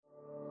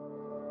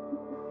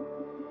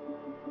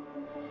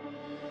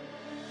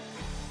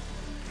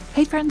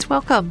Hey friends,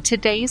 welcome.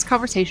 Today's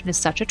conversation is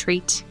such a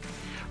treat.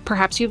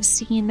 Perhaps you've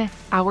seen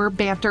our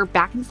banter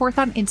back and forth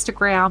on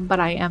Instagram,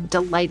 but I am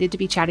delighted to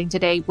be chatting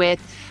today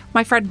with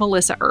my friend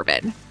Melissa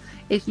Urban.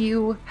 If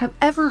you have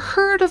ever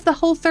heard of the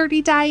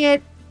Whole30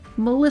 diet,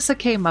 Melissa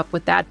came up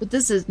with that, but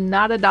this is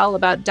not at all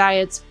about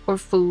diets or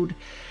food.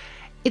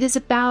 It is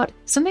about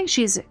something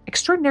she's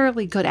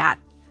extraordinarily good at: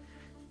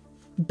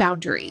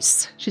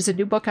 boundaries. She's a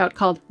new book out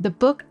called The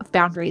Book of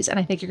Boundaries, and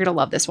I think you're going to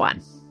love this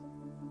one.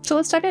 So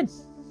let's dive in.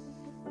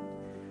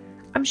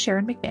 I'm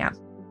Sharon McMahon,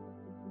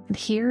 and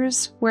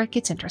here's where it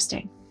gets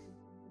interesting.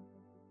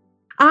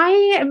 I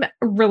am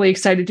really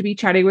excited to be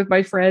chatting with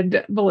my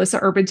friend Melissa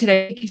Urban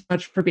today. Thank you so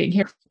much for being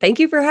here. Thank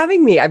you for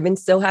having me. I've been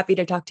so happy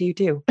to talk to you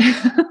too.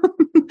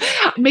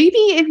 Maybe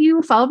if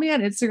you follow me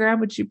on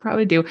Instagram, which you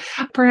probably do,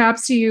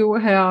 perhaps you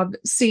have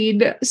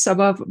seen some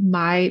of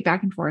my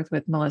back and forth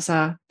with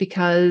Melissa,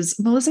 because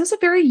Melissa has a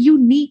very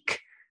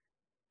unique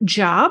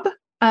job,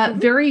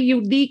 very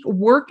unique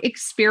work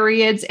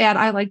experience, and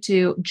I like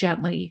to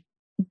gently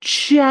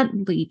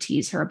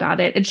tease her about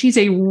it. And she's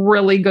a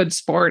really good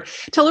sport.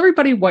 Tell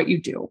everybody what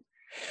you do.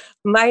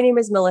 My name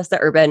is Melissa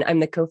Urban. I'm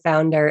the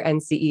co-founder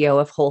and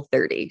CEO of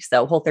Whole30.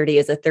 So Whole30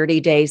 is a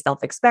 30-day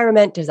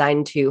self-experiment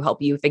designed to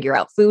help you figure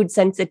out food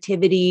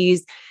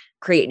sensitivities,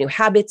 create new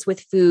habits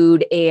with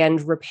food,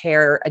 and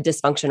repair a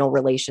dysfunctional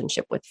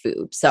relationship with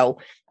food. So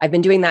I've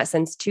been doing that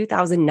since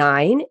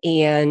 2009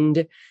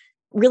 and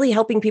really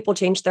helping people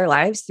change their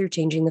lives through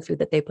changing the food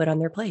that they put on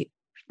their plate.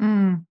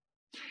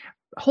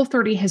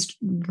 Whole30 has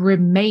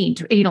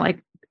remained,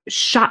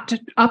 shot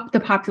up the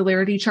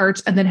popularity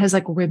charts and then has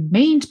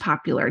remained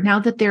popular. Now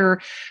that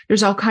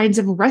there's all kinds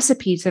of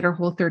recipes that are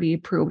Whole30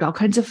 approved, all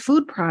kinds of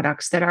food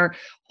products that are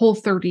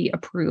Whole30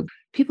 approved.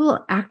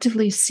 People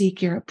actively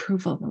seek your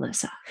approval,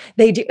 Melissa.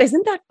 They do.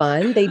 Isn't that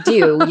fun? They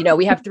do.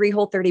 We have 3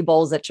 Whole30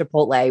 bowls at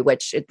Chipotle,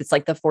 which it's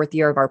like the 4th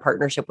year of our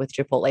partnership with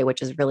Chipotle,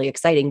 which is really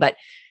exciting. But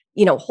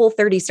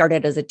Whole30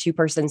 started as a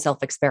 2-person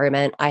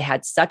self-experiment. I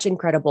had such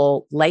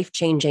incredible,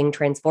 life-changing,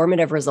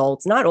 transformative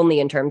results, not only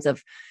in terms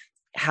of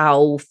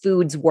how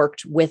foods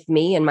worked with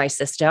me and my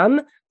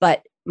system,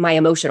 but my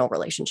emotional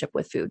relationship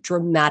with food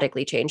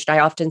dramatically changed. I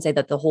often say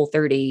that the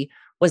Whole30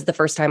 was the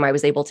first time I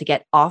was able to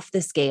get off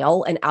the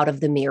scale and out of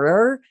the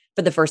mirror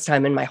for the first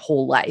time in my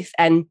whole life.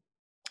 And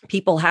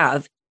people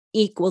have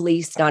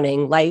equally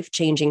stunning,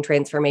 life-changing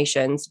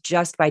transformations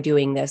just by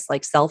doing this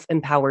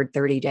self-empowered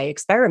 30-day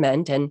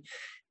experiment. And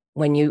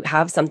when you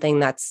have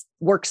something that's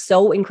works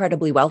so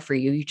incredibly well for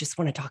you, you just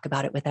want to talk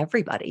about it with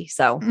everybody.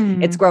 So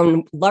it's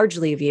grown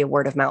largely via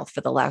word of mouth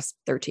for the last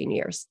 13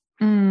 years.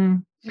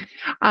 Not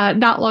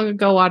long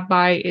ago on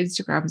my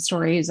Instagram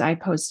stories, I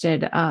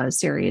posted a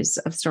series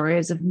of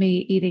stories of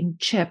me eating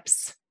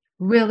chips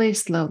really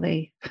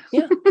slowly.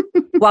 Yeah.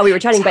 While we were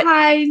chatting, but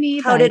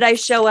how did I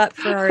show up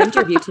for our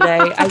interview today?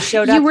 I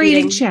showed up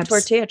eating chips.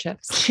 Tortilla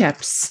chips.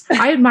 Chips.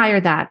 I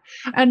admire that.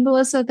 And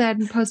Melissa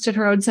then posted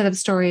her own set of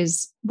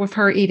stories with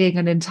her eating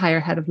an entire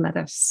head of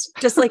lettuce.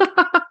 Just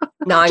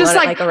gnawing just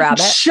on it like a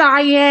rabbit.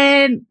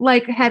 Giant,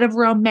 head of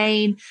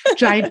romaine,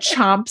 giant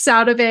chomps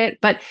out of it.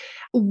 But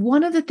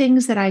one of the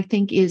things that I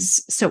think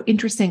is so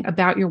interesting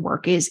about your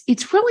work is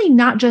it's really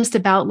not just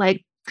about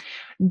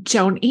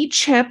don't eat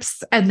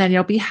chips and then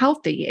you'll be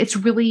healthy. It's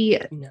really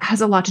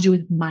has a lot to do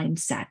with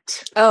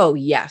mindset. Oh,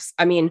 yes.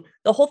 I mean,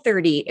 the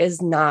Whole30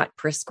 is not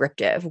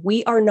prescriptive.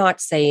 We are not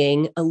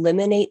saying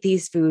eliminate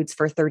these foods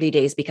for 30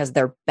 days because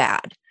they're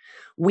bad.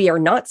 We are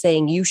not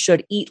saying you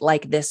should eat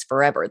like this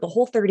forever. The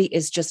Whole30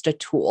 is just a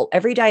tool.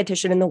 Every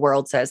dietitian in the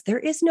world says there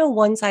is no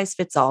one size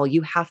fits all.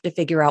 You have to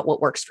figure out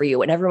what works for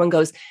you. And everyone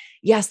goes,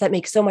 yes, that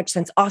makes so much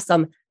sense.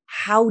 Awesome.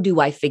 How do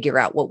I figure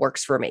out what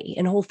works for me?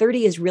 And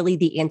Whole30 is really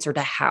the answer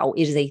to how.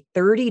 It is a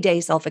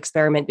 30-day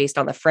self-experiment based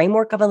on the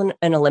framework of an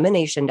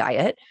elimination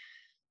diet,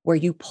 where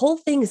you pull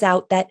things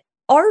out that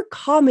are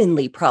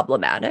commonly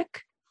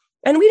problematic.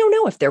 And we don't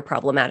know if they're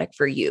problematic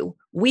for you.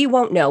 We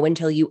won't know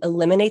until you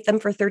eliminate them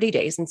for 30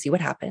 days and see what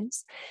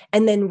happens,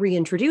 and then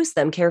reintroduce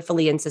them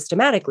carefully and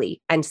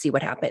systematically and see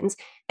what happens.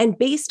 And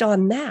based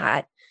on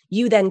that,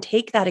 you then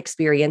take that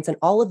experience and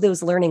all of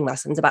those learning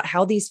lessons about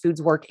how these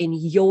foods work in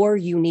your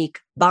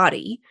unique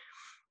body,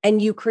 and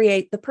you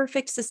create the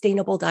perfect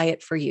sustainable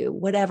diet for you,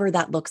 whatever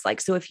that looks like.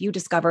 So if you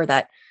discover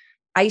that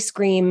ice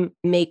cream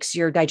makes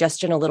your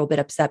digestion a little bit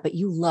upset, but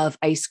you love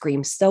ice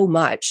cream so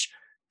much,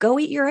 go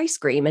eat your ice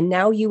cream. And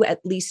now you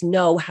at least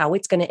know how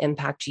it's going to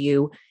impact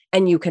you,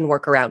 and you can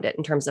work around it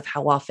in terms of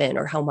how often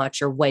or how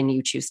much or when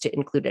you choose to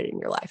include it in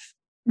your life.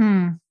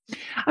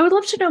 I would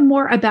love to know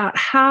more about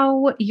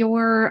how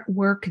your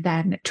work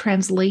then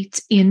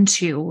translates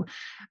into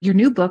your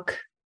new book,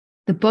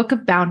 The Book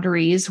of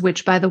Boundaries,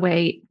 which, by the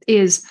way,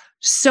 is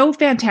so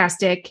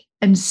fantastic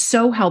and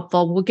so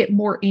helpful. We'll get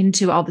more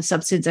into all the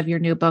substance of your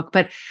new book,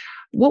 but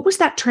what was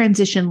that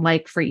transition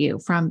like for you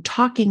from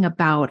talking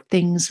about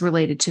things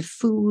related to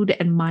food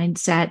and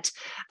mindset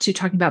to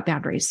talking about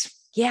boundaries?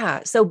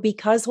 Yeah. So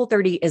because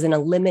Whole30 is an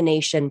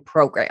elimination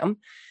program,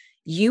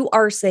 you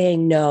are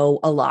saying no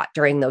a lot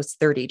during those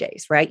 30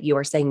 days, right? You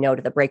are saying no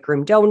to the break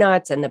room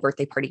donuts and the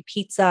birthday party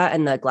pizza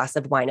and the glass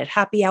of wine at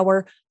happy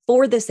hour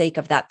for the sake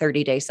of that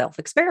 30-day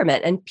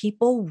self-experiment. And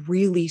people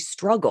really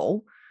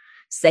struggle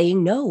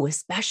saying no,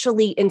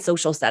 especially in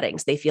social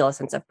settings. They feel a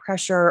sense of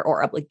pressure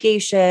or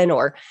obligation,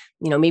 or,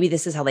 maybe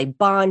this is how they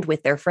bond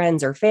with their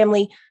friends or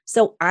family.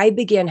 So I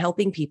began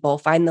helping people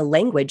find the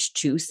language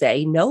to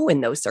say no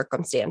in those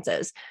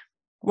circumstances.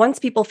 Once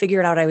people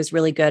figured out I was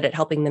really good at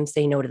helping them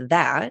say no to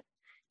that,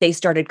 they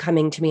started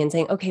coming to me and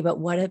saying, okay, but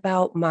what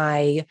about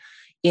my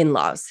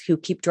in-laws who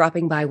keep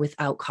dropping by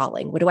without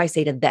calling? What do I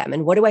say to them?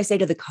 And what do I say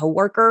to the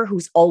coworker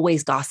who's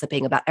always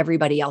gossiping about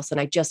everybody else and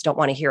I just don't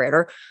want to hear it?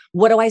 Or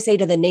what do I say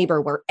to the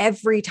neighbor where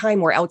every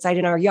time we're outside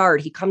in our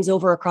yard, he comes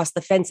over across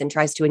the fence and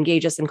tries to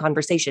engage us in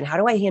conversation? How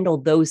do I handle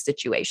those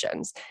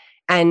situations?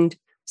 And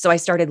so I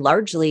started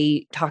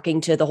largely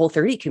talking to the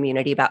Whole30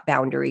 community about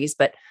boundaries,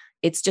 but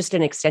it's just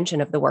an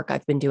extension of the work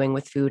I've been doing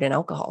with food and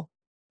alcohol.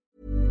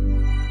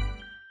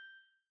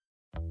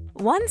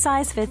 One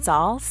size fits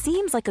all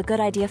seems like a good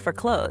idea for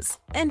clothes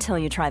until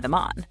you try them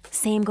on.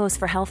 Same goes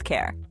for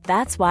healthcare.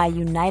 That's why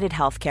United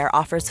Healthcare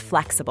offers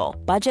flexible,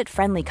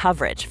 budget-friendly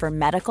coverage for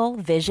medical,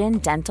 vision,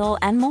 dental,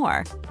 and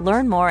more.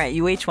 Learn more at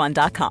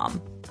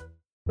uh1.com.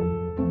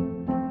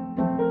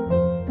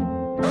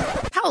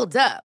 Hold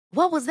up.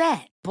 What was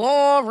that?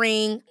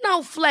 Boring.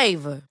 No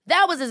flavor.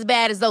 That was as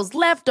bad as those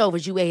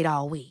leftovers you ate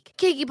all week.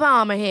 Keke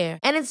Palmer here.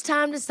 And it's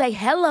time to say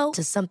hello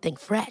to something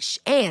fresh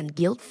and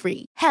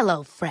guilt-free.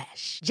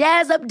 HelloFresh.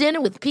 Jazz up dinner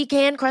with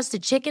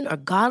pecan-crusted chicken or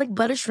garlic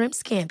butter shrimp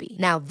scampi.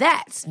 Now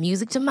that's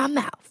music to my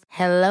mouth.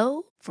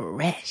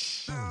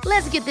 HelloFresh.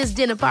 Let's get this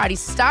dinner party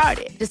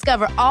started.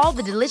 Discover all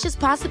the delicious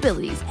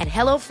possibilities at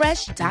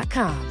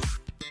HelloFresh.com.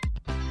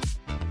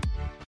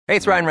 Hey,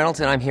 it's Ryan Reynolds,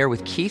 and I'm here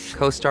with Keith,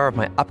 co-star of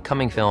my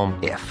upcoming film,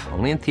 If,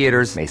 only in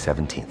theaters May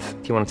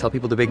 17th. Do you want to tell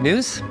people the big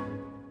news?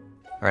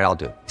 All right, I'll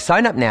do it.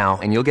 Sign up now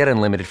and you'll get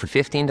unlimited for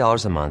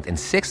 $15 a month and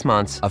 6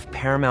 months of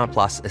Paramount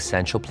Plus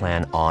Essential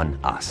Plan on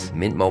us.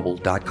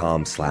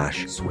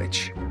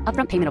 MintMobile.com/switch.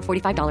 Upfront payment of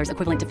 $45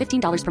 equivalent to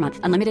 $15 per month.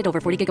 Unlimited over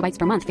 40 gigabytes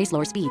per month. Face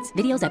lower speeds.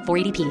 Videos at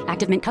 480p.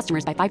 Active Mint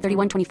customers by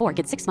 531.24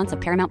 get 6 months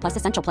of Paramount Plus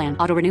Essential Plan.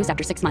 Auto renews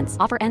after 6 months.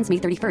 Offer ends May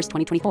 31st,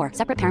 2024.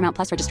 Separate Paramount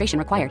Plus registration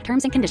required.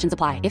 Terms and conditions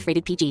apply if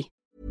rated PG.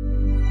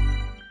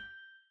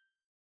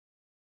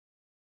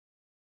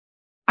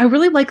 I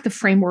really like the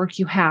framework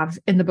you have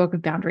in the Book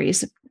of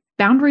Boundaries.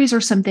 Boundaries are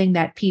something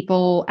that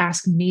people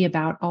ask me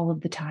about all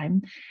of the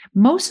time.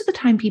 Most of the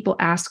time, people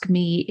ask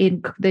me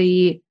in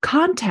the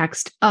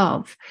context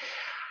of,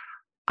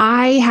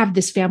 I have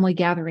this family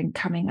gathering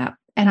coming up,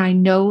 and I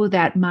know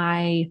that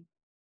my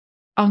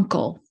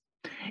uncle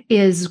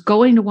is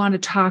going to want to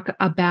talk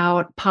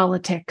about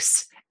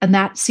politics, and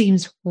that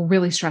seems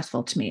really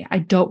stressful to me. I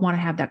don't want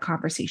to have that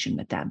conversation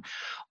with them.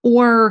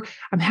 Or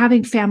I'm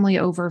having family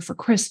over for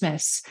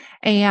Christmas,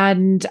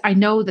 and I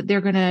know that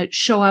they're going to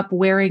show up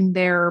wearing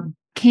their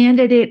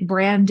candidate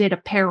branded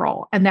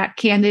apparel, and that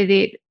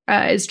candidate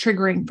is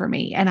triggering for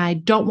me. And I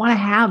don't want to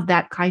have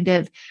that kind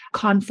of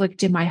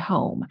conflict in my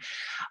home.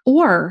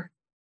 Or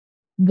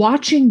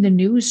watching the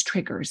news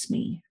triggers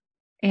me.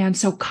 And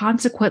so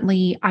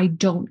consequently, I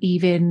don't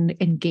even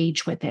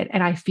engage with it,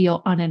 and I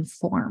feel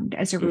uninformed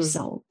as a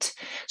result.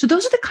 So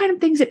those are the kind of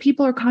things that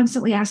people are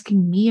constantly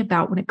asking me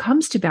about when it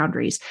comes to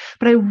boundaries.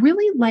 But I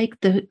really like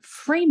the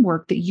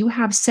framework that you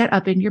have set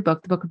up in your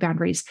book, the Book of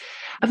Boundaries,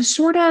 of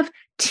sort of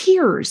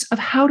tiers of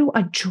how to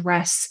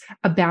address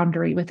a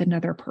boundary with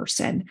another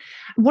person.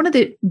 One of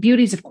the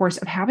beauties, of course,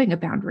 of having a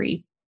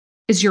boundary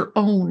is your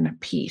own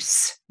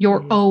peace,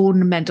 your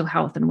own mental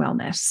health and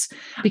wellness,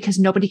 because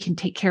nobody can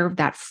take care of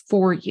that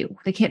for you.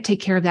 They can't take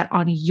care of that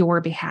on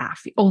your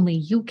behalf. Only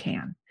you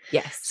can.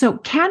 Yes. So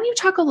can you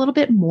talk a little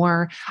bit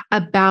more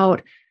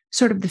about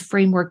sort of the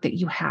framework that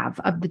you have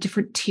of the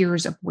different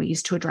tiers of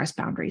ways to address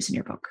boundaries in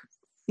your book?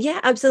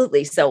 Yeah,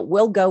 absolutely. So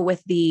we'll go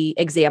with the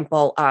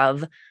example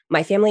of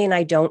my family and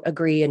I don't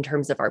agree in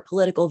terms of our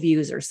political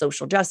views or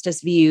social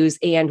justice views.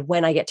 And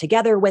when I get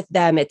together with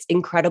them, it's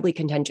incredibly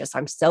contentious.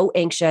 I'm so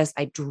anxious.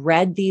 I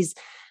dread these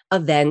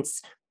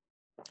events.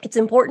 It's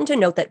important to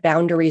note that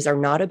boundaries are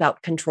not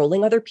about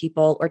controlling other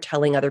people or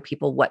telling other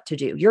people what to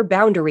do. Your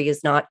boundary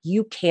is not,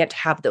 you can't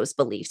have those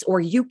beliefs, or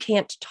you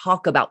can't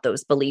talk about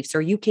those beliefs,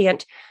 or you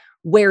can't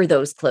wear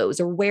those clothes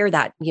or wear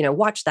that,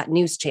 watch that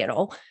news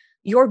channel.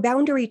 Your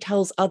boundary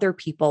tells other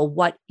people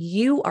what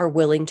you are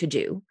willing to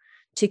do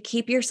to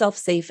keep yourself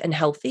safe and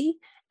healthy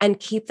and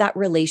keep that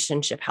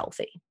relationship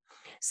healthy.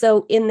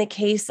 So in the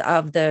case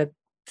of the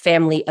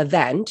family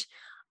event,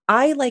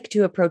 I like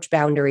to approach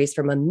boundaries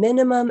from a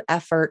minimum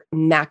effort,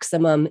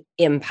 maximum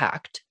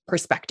impact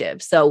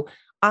perspective. So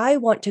I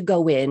want to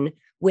go in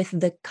with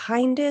the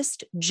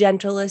kindest,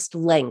 gentlest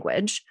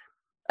language,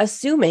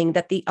 assuming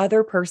that the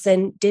other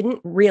person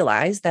didn't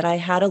realize that I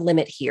had a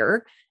limit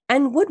here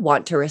and would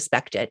want to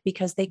respect it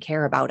because they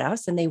care about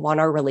us and they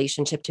want our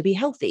relationship to be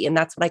healthy. And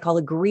that's what I call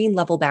a green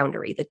level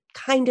boundary, the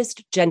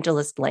kindest,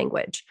 gentlest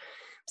language.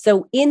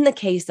 So in the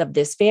case of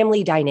this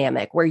family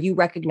dynamic where you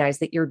recognize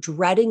that you're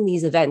dreading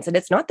these events, and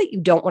it's not that you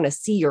don't want to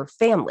see your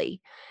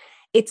family,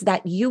 it's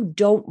that you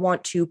don't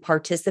want to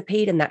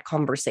participate in that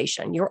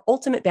conversation. Your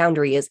ultimate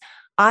boundary is,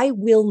 I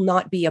will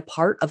not be a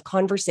part of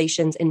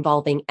conversations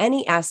involving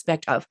any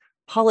aspect of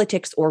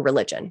politics or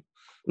religion,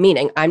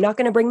 meaning I'm not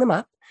going to bring them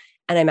up,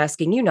 and I'm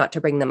asking you not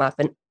to bring them up,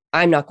 and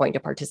I'm not going to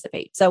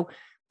participate. So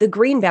the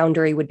green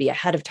boundary would be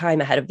ahead of time,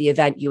 ahead of the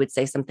event. You would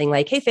say something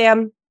like, hey,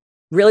 fam,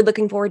 really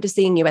looking forward to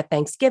seeing you at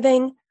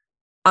Thanksgiving.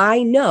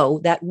 I know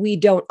that we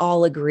don't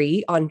all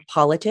agree on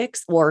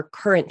politics or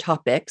current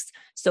topics.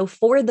 So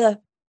for the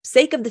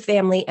sake of the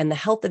family and the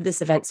health of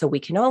this event, so we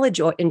can all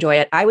enjoy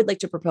it, I would like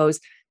to propose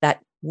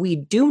that we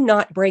do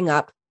not bring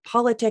up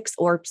politics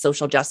or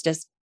social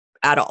justice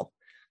at all.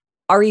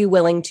 Are you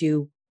willing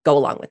to go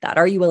along with that?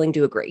 Are you willing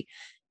to agree?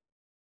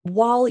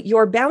 While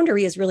your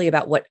boundary is really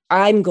about what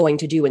I'm going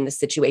to do in this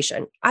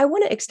situation, I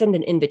want to extend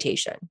an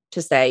invitation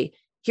to say,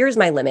 here's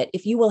my limit.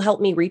 If you will help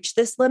me reach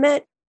this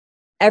limit,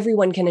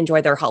 everyone can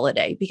enjoy their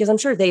holiday, because I'm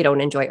sure they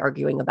don't enjoy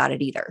arguing about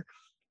it either.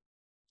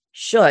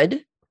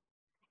 Should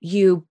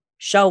you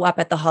show up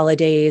at the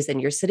holidays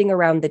and you're sitting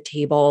around the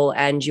table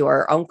and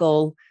your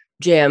Uncle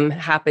Jim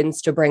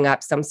happens to bring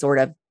up some sort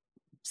of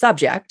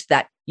subject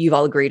that you've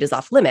all agreed is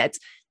off limits,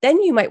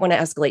 then you might want to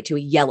escalate to a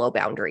yellow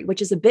boundary,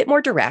 which is a bit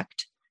more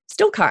direct,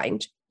 still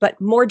kind, but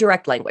more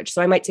direct language.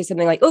 So I might say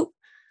something like, oh,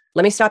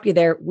 let me stop you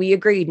there. We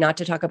agreed not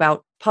to talk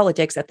about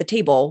politics at the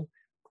table.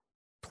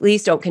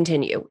 Please don't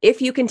continue.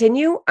 If you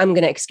continue, I'm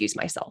going to excuse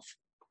myself,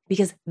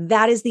 because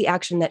that is the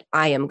action that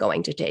I am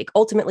going to take.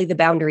 Ultimately, the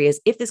boundary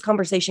is, if this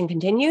conversation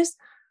continues,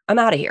 I'm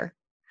out of here.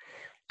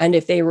 And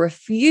if they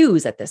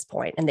refuse at this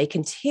point and they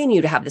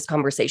continue to have this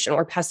conversation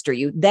or pester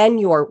you, then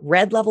your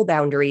red level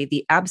boundary,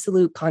 the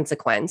absolute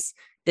consequence,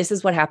 this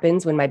is what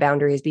happens when my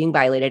boundary is being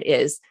violated,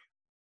 is,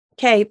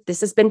 okay, this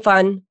has been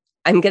fun.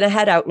 I'm going to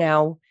head out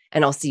now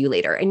and I'll see you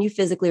later. And you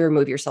physically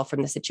remove yourself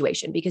from the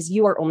situation, because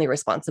you are only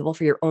responsible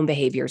for your own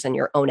behaviors and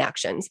your own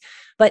actions.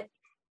 But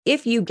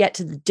if you get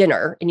to the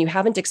dinner and you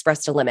haven't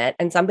expressed a limit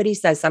and somebody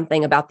says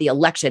something about the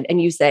election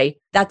and you say,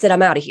 that's it,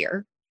 I'm out of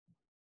here,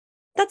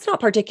 that's not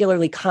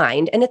particularly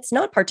kind, and it's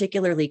not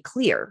particularly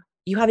clear.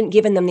 You haven't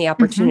given them the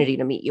opportunity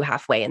to meet you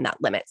halfway in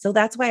that limit. So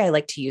that's why I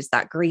like to use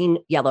that green,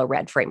 yellow,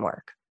 red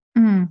framework.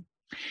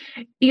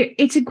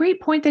 It's a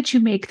great point that you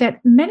make, that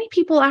many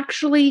people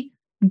actually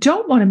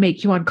don't want to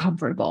make you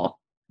uncomfortable,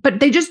 but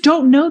they just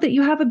don't know that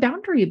you have a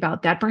boundary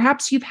about that.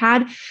 Perhaps you've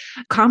had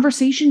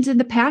conversations in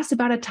the past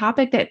about a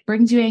topic that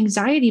brings you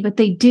anxiety, but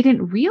they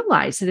didn't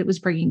realize that it was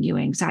bringing you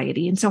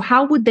anxiety. And so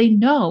how would they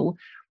know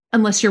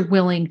unless you're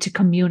willing to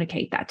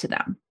communicate that to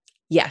them?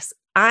 Yes,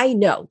 I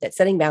know that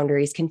setting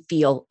boundaries can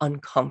feel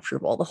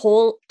uncomfortable. The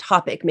whole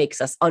topic makes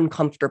us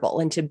uncomfortable,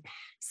 and to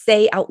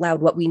say out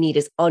loud what we need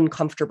is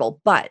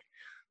uncomfortable. But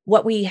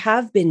what we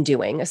have been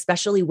doing,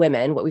 especially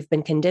women, what we've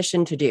been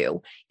conditioned to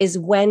do, is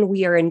when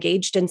we are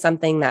engaged in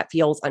something that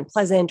feels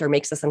unpleasant or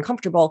makes us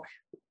uncomfortable,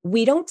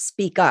 we don't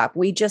speak up.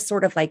 We just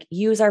sort of like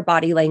use our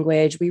body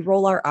language. We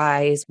roll our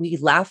eyes. We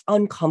laugh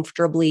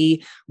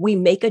uncomfortably. We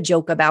make a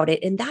joke about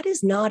it. And that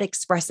is not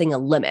expressing a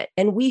limit.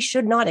 And we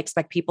should not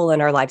expect people in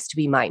our lives to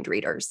be mind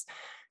readers.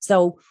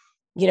 So,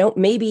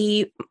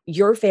 maybe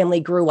your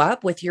family grew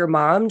up with your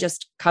mom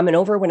just coming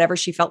over whenever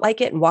she felt like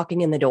it and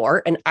walking in the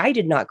door. And I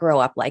did not grow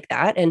up like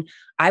that. And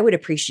I would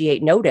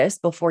appreciate notice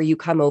before you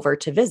come over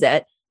to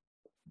visit.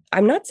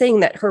 I'm not saying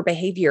that her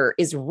behavior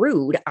is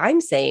rude.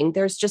 I'm saying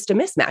there's just a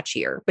mismatch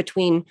here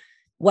between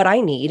what I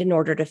need in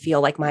order to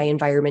feel like my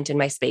environment and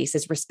my space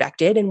is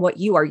respected and what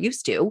you are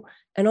used to.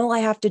 And all I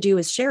have to do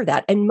is share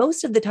that. And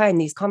most of the time,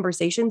 these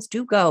conversations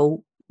do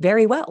go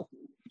very well.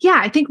 Yeah,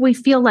 I think we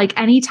feel like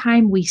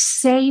anytime we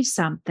say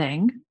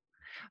something,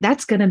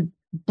 that's going to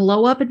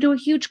blow up into a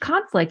huge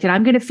conflict, and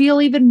I'm going to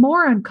feel even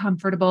more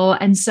uncomfortable.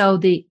 And so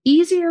the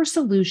easier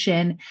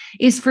solution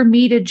is for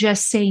me to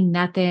just say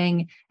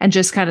nothing and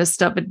just kind of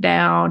stuff it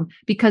down.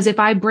 Because if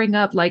I bring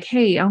up like,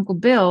 hey, Uncle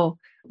Bill,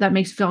 that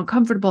makes me feel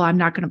uncomfortable, I'm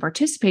not going to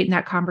participate in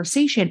that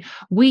conversation,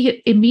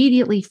 we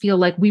immediately feel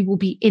like we will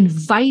be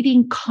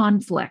inviting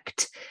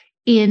conflict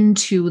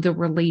into the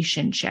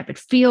relationship. It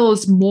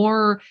feels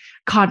more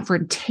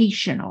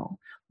confrontational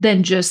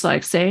than just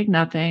like saying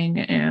nothing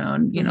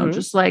and,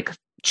 just like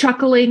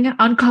chuckling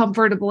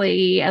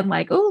uncomfortably and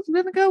like, oh, I'm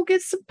going to go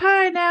get some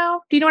pie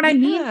now. Do you know what I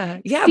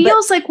mean? Yeah.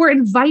 Feels like we're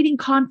inviting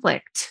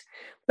conflict.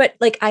 But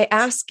like I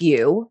ask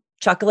you,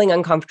 chuckling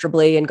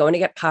uncomfortably and going to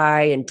get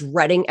pie and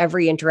dreading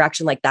every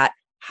interaction like that,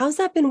 how's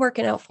that been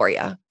working out for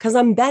you? Because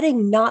I'm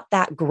betting not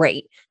that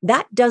great.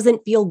 That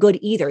doesn't feel good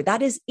either.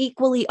 That is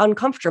equally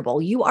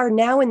uncomfortable. You are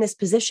now in this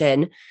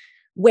position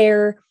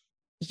where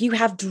you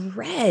have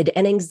dread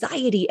and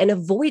anxiety and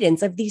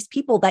avoidance of these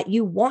people that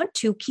you want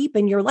to keep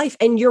in your life,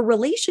 and your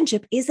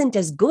relationship isn't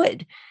as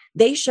good.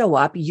 They show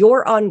up,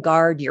 you're on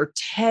guard, you're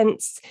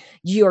tense,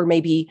 you're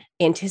maybe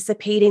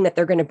anticipating that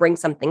they're going to bring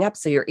something up.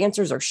 So your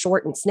answers are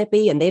short and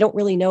snippy, and they don't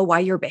really know why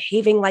you're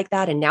behaving like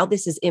that. And now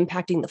this is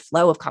impacting the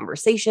flow of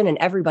conversation and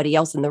everybody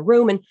else in the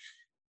room. And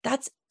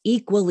that's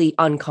equally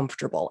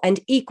uncomfortable and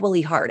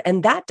equally hard.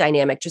 And that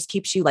dynamic just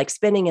keeps you like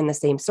spinning in the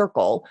same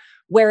circle.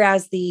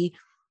 Whereas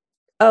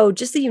oh,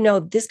 just so you know,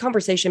 this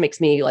conversation makes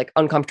me like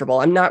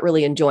uncomfortable. I'm not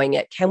really enjoying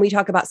it. Can we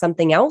talk about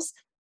something else?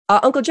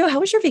 Uncle Joe,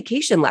 how was your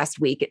vacation last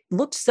week? It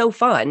looked so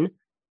fun.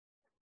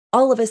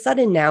 All of a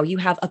sudden now you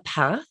have a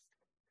path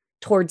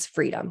towards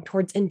freedom,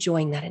 towards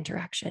enjoying that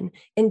interaction,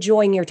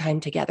 enjoying your time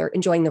together,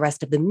 enjoying the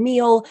rest of the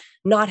meal,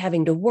 not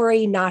having to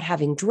worry, not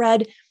having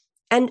dread.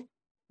 And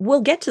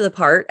we'll get to the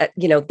part,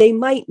 they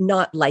might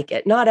not like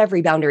it. Not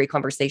every boundary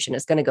conversation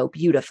is going to go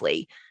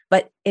beautifully,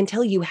 but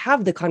until you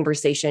have the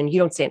conversation, you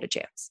don't stand a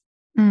chance.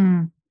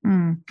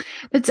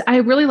 I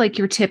really like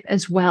your tip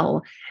as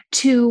well,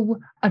 to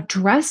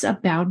address a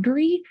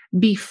boundary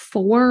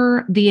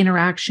before the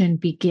interaction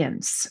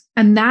begins.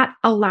 And that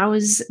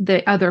allows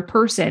the other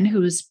person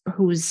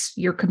who's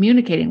you're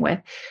communicating with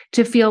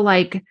to feel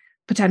like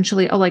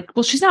potentially,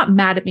 well, she's not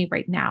mad at me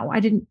right now. I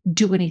didn't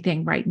do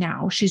anything right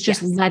now. She's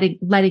just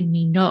letting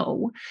me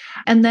know.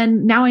 And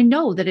then now I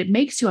know that it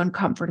makes you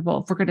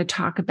uncomfortable if we're going to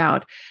talk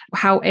about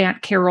how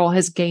Aunt Carol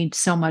has gained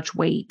so much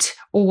weight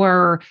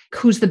or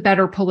who's the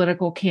better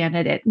political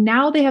candidate.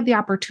 Now they have the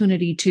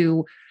opportunity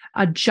to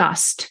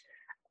adjust.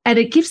 And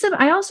it gives them,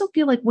 I also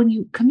feel like when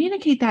you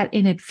communicate that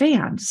in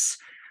advance,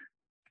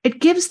 it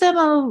gives them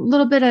a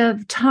little bit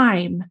of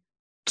time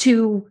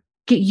to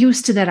get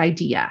used to that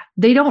idea.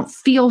 They don't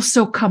feel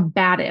so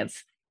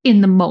combative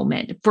in the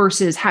moment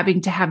versus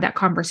having to have that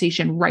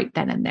conversation right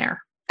then and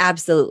there.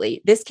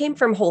 Absolutely. This came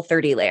from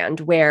Whole30 land,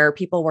 where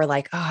people were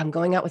like, oh, I'm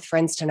going out with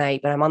friends tonight,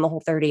 but I'm on the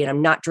Whole30 and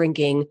I'm not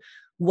drinking.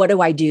 What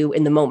do I do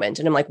in the moment?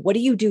 And I'm like, what do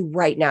you do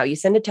right now? You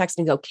send a text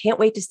and go, can't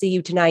wait to see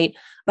you tonight.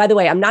 By the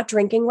way, I'm not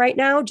drinking right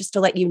now, just to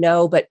let you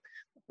know, but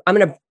I'm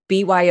going to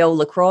BYO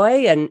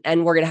LaCroix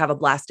and we're going to have a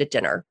blast at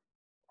dinner.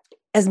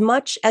 As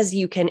much as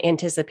you can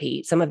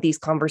anticipate some of these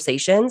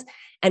conversations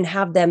and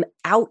have them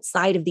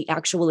outside of the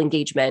actual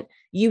engagement,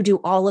 you do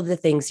all of the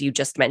things you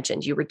just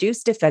mentioned. You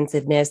reduce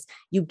defensiveness.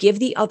 You give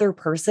the other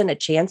person a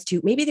chance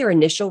to, maybe their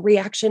initial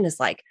reaction is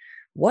like,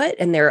 what?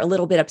 And they're a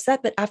little bit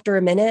upset, but after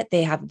a minute,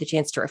 they have the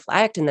chance to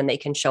reflect and then they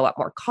can show up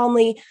more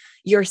calmly.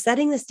 You're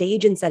setting the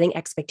stage and setting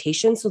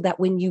expectations so that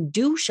when you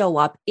do show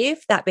up,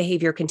 if that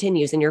behavior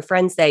continues and your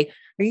friends say,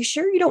 are you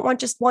sure you don't want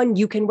just one?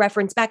 You can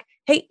reference back,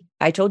 hey,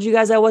 I told you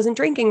guys I wasn't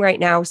drinking right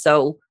now,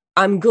 so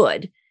I'm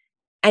good.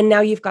 And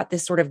now you've got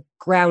this sort of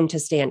ground to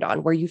stand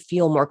on where you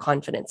feel more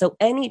confident. So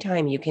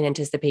anytime you can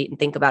anticipate and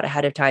think about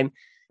ahead of time,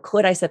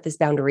 could I set this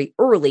boundary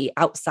early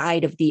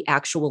outside of the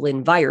actual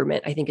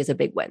environment, I think is a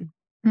big win.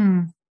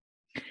 And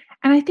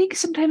I think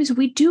sometimes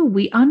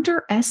we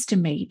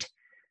underestimate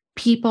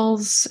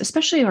people's,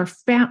 especially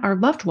our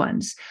loved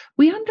ones,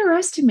 we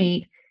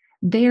underestimate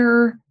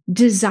their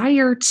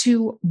desire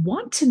to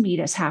want to meet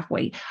us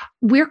halfway.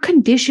 We're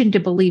conditioned to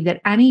believe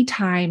that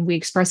anytime we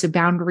express a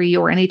boundary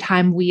or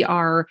anytime we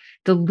are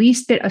the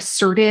least bit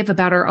assertive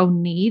about our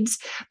own needs,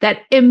 that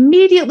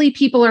immediately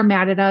people are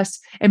mad at us.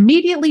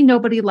 Immediately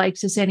nobody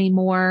likes us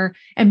anymore.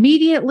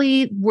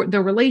 Immediately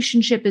the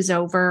relationship is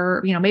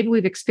over. Maybe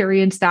we've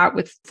experienced that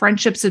with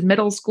friendships in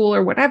middle school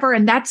or whatever.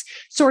 And that's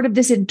sort of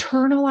this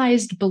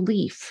internalized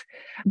belief.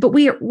 But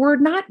we're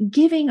not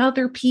giving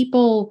other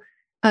people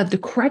the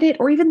credit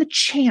or even the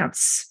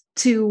chance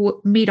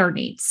to meet our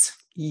needs.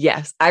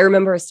 Yes. I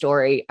remember a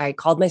story. I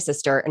called my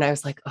sister and I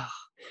was like, oh,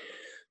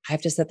 I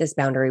have to set this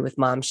boundary with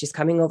mom. She's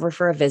coming over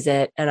for a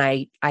visit and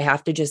I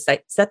have to just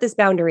set this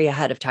boundary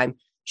ahead of time.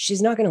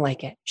 She's not going to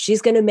like it.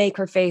 She's going to make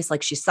her face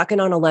like she's sucking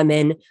on a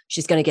lemon.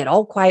 She's going to get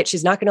all quiet.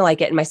 She's not going to like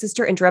it. And my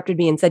sister interrupted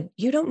me and said,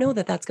 you don't know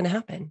that that's going to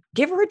happen.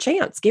 Give her a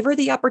chance. Give her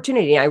the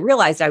opportunity. And I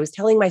realized I was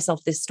telling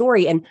myself this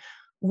story. And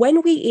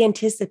when we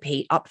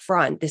anticipate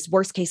upfront this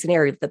worst case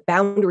scenario, the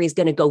boundary is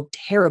going to go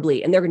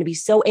terribly and they're going to be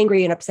so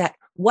angry and upset,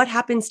 what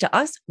happens to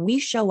us? We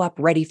show up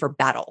ready for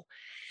battle.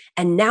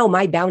 And now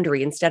my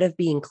boundary, instead of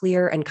being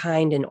clear and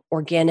kind and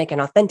organic and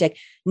authentic,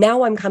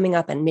 now I'm coming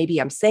up and maybe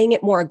I'm saying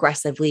it more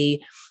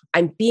aggressively.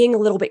 I'm being a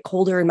little bit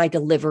colder in my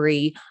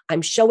delivery.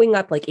 I'm showing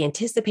up like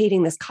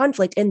anticipating this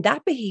conflict, and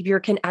that behavior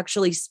can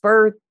actually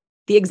spur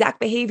the exact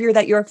behavior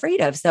that you're afraid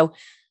of. So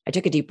I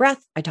took a deep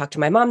breath. I talked to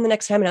my mom the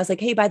next time and I was like,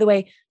 hey, by the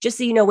way, just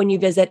so you know, when you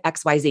visit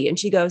XYZ. And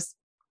she goes,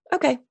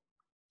 okay.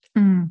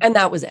 And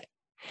that was it.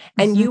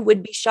 And you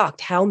would be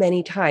shocked how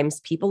many times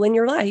people in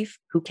your life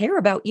who care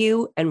about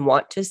you and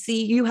want to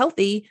see you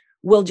healthy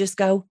will just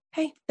go,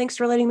 hey, thanks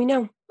for letting me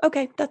know.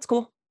 Okay, that's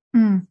cool.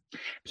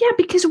 Yeah,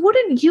 because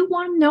wouldn't you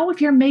want to know if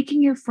you're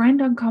making your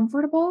friend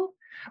uncomfortable?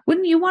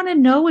 Wouldn't you want to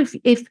know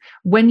if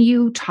when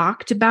you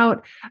talked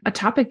about a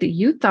topic that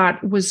you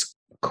thought was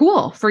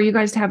cool for you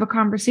guys to have a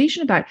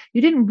conversation about,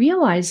 you didn't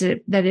realize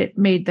that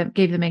it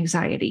gave them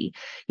anxiety?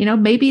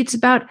 Maybe it's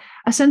about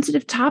a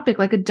sensitive topic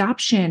like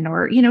adoption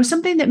or,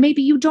 something that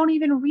maybe you don't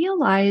even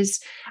realize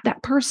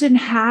that person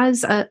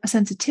has a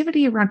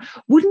sensitivity around.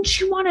 Wouldn't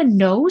you want to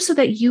know so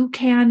that you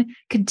can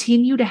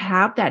continue to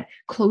have that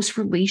close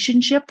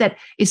relationship that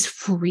is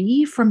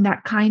free from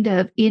that kind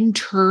of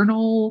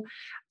internal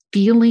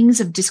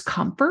feelings of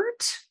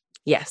discomfort?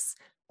 Yes.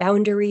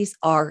 Boundaries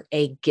are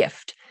a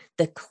gift.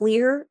 the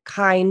clear,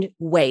 kind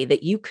way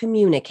that you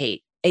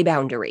communicate a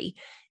boundary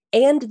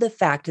and the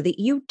fact that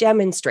you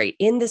demonstrate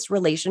in this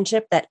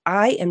relationship that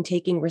I am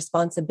taking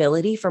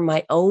responsibility for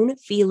my own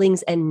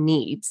feelings and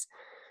needs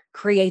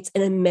creates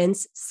an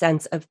immense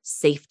sense of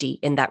safety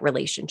in that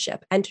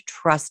relationship and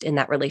trust in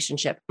that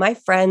relationship. My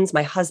friends,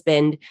 my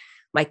husband,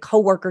 my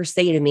coworkers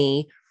say to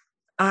me,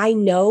 I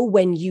know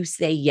when you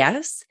say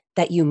yes,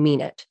 that you mean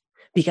it,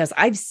 because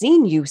I've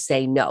seen you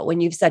say no,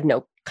 and you've said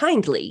no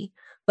kindly,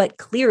 but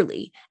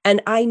clearly.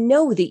 And I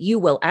know that you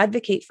will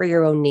advocate for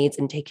your own needs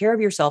and take care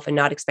of yourself and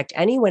not expect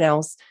anyone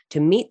else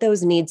to meet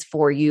those needs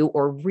for you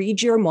or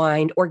read your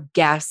mind or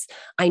guess.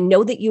 I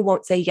know that you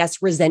won't say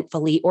yes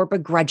resentfully or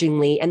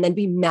begrudgingly and then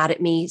be mad at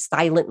me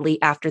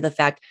silently after the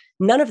fact.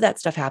 None of that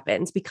stuff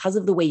happens because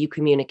of the way you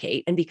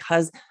communicate and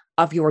because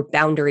of your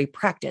boundary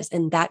practice.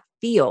 And that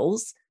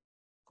feels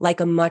like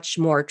a much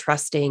more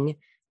trusting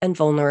and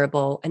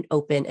vulnerable and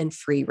open and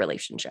free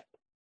relationship.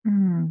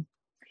 Mm.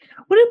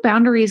 What do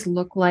boundaries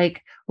look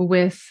like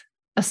with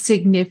a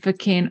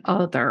significant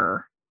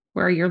other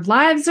where your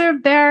lives are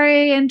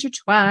very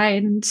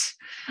intertwined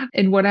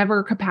in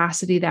whatever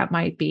capacity that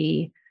might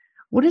be?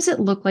 What does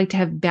it look like to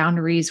have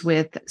boundaries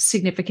with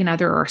significant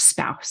other or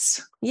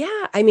spouse?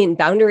 Yeah, I mean,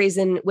 boundaries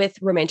with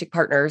romantic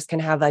partners can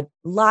have a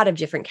lot of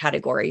different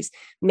categories.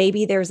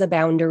 Maybe there's a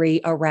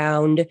boundary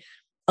around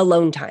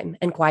alone time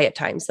and quiet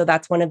time. So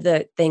that's one of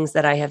the things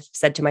that I have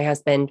said to my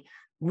husband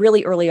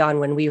really early on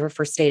when we were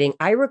first dating.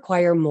 I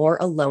require more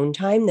alone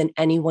time than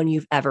anyone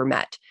you've ever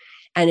met.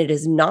 And it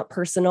is not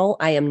personal.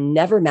 I am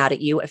never mad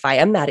at you. If I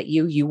am mad at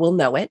you, you will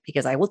know it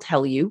because I will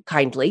tell you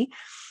kindly.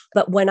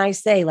 But when I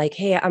say like,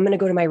 hey, I'm going to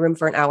go to my room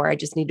for an hour, I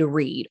just need to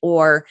read,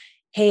 or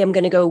hey, I'm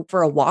going to go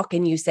for a walk,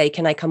 and you say,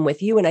 can I come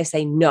with you? And I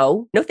say,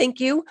 no, thank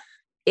you.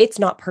 It's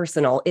not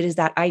personal. It is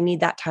that I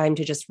need that time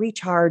to just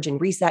recharge and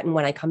reset. And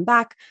when I come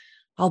back,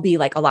 I'll be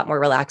like a lot more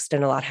relaxed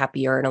and a lot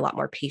happier and a lot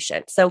more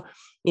patient. So,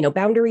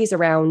 boundaries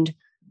around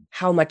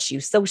how much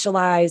you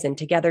socialize and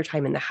together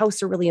time in the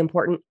house are really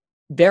important.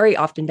 Very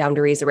often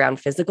boundaries around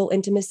physical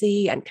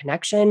intimacy and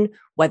connection,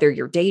 whether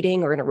you're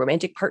dating or in a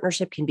romantic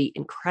partnership, can be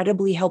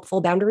incredibly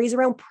helpful. Boundaries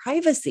around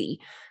privacy.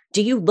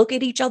 Do you look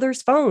at each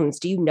other's phones?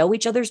 Do you know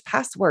each other's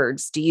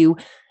passwords? Do you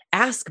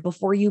ask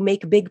before you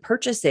make big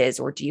purchases?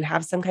 Or do you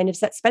have some kind of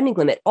set spending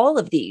limit? All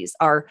of these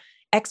are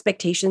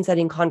expectation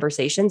setting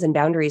conversations and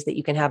boundaries that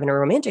you can have in a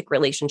romantic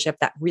relationship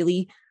that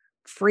really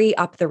free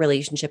up the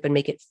relationship and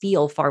make it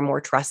feel far more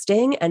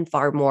trusting and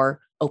far more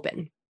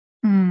open.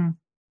 Mm.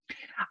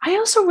 I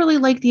also really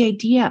like the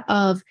idea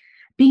of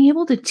being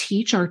able to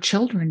teach our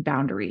children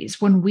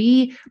boundaries. When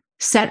we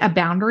set a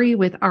boundary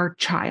with our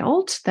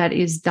child that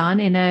is done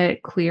in a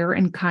clear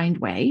and kind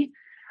way,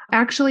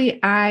 actually,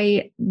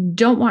 I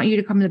don't want you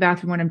to come to the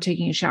bathroom when I'm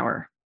taking a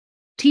shower.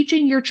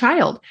 Teaching your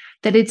child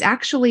that it's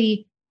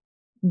actually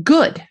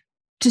good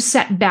to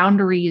set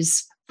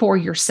boundaries for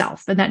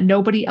yourself and that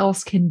nobody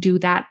else can do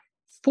that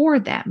for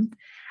them.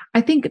 I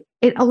think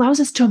it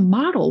allows us to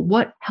model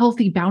what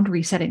healthy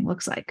boundary setting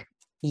looks like.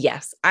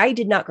 Yes, I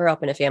did not grow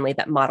up in a family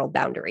that modeled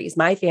boundaries.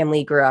 My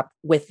family grew up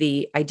with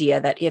the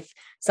idea that if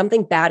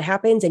something bad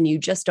happens and you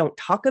just don't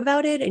talk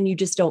about it and you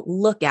just don't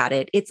look at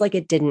it, it's like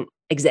it didn't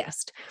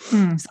exist.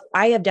 So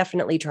I have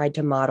definitely tried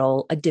to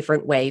model a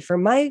different way for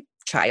my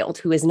child,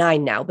 who is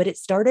 9 now, but it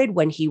started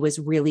when he was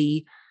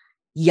really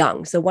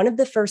young. So one of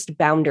the first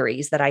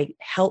boundaries that I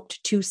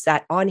helped to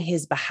set on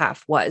his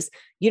behalf was,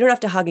 you don't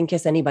have to hug and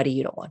kiss anybody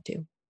you don't want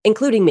to,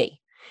 including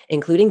me,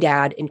 including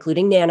dad,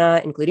 including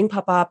Nana, including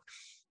Pop-Pop.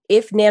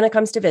 If Nana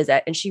comes to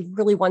visit and she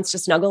really wants to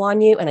snuggle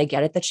on you, and I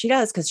get it that she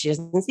does because she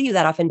doesn't see you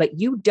that often, but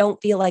you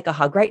don't feel like a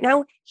hug right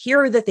now,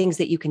 here are the things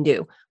that you can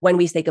do when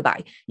we say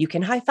goodbye. You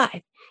can high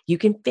five, you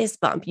can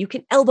fist bump, you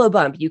can elbow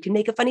bump, you can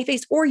make a funny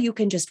face, or you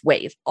can just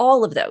wave,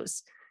 all of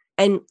those.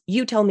 And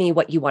you tell me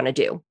what you want to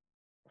do.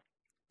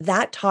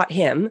 That taught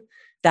him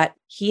that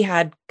he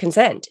had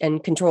consent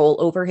and control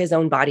over his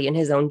own body and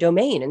his own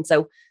domain. And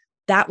so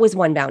that was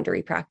one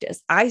boundary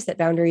practice. I set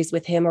boundaries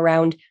with him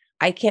around,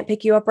 I can't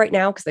pick you up right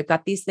now because I've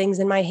got these things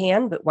in my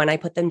hand, but when I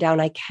put them down,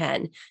 I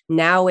can.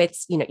 Now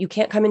it's, you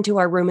can't come into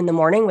our room in the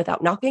morning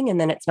without knocking,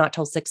 and then it's not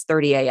till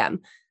 6:30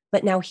 a.m.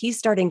 But now he's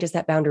starting to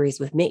set boundaries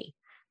with me.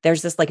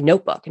 There's this like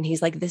notebook, and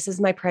he's like, this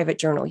is my private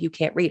journal. You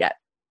can't read it.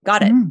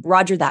 Got it.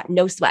 Roger that.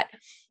 No sweat.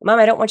 Mom,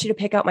 I don't want you to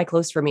pick out my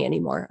clothes for me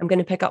anymore. I'm going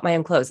to pick out my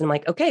own clothes. And I'm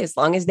like, okay, as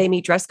long as they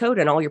meet dress code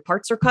and all your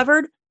parts are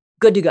covered,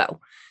 good to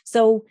go.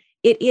 So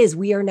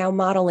we are now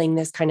modeling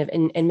this kind of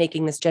and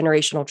making this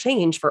generational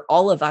change for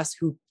all of us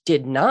who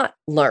did not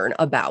learn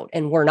about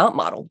and were not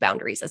modeled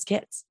boundaries as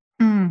kids.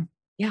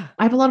 Yeah.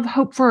 I have a lot of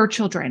hope for our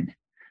children,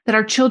 that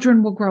our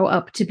children will grow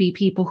up to be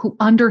people who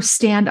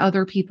understand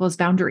other people's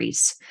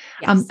boundaries.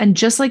 Yes. And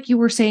just like you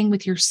were saying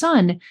with your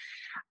son,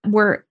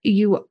 where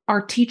you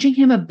are teaching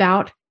him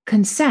about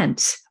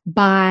consent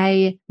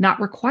by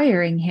not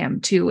requiring him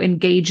to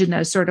engage in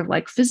those sort of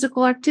like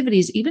physical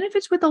activities, even if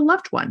it's with a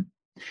loved one.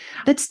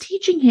 That's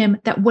teaching him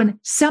that when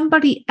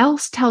somebody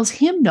else tells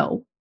him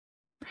no,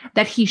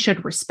 that he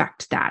should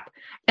respect that.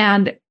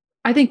 And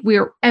I think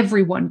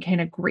everyone can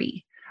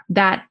agree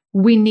that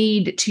we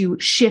need to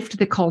shift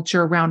the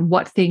culture around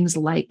what things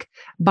like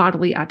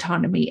bodily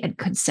autonomy and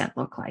consent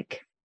look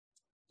like.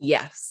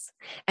 Yes.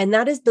 And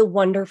that is the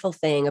wonderful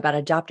thing about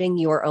adopting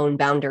your own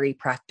boundary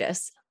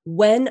practice.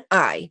 When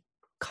I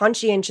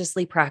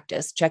conscientiously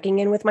practice checking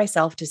in with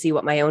myself to see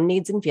what my own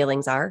needs and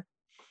feelings are,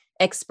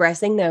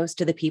 expressing those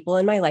to the people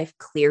in my life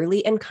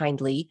clearly and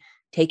kindly,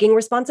 taking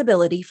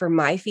responsibility for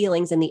my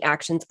feelings and the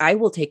actions I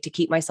will take to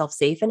keep myself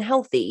safe and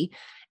healthy,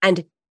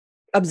 and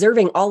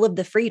observing all of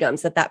the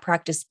freedoms that that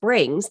practice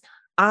brings,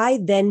 I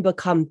then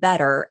become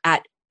better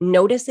at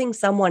noticing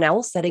someone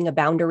else setting a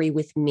boundary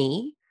with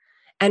me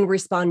and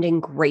responding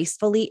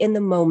gracefully in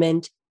the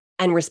moment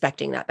and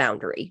respecting that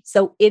boundary.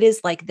 So it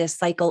is like this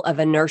cycle of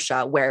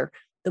inertia where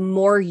the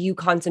more you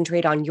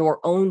concentrate on your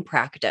own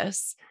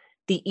practice,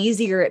 the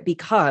easier it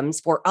becomes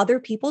for other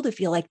people to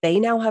feel like they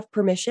now have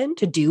permission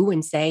to do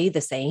and say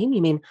the same.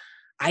 You mean,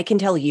 I can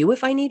tell you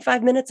if I need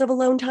 5 minutes of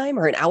alone time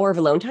or an hour of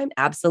alone time?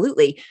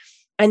 Absolutely.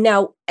 And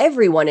now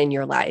everyone in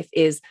your life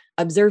is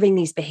observing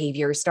these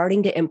behaviors,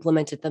 starting to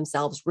implement it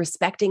themselves,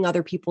 respecting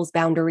other people's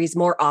boundaries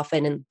more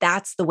often. And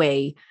that's the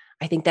way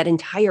I think that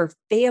entire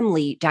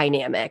family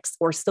dynamics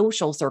or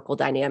social circle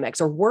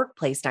dynamics or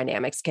workplace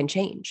dynamics can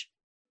change.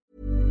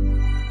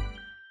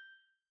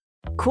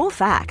 Cool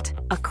fact,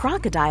 a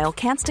crocodile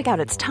can't stick out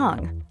its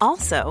tongue.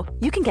 Also,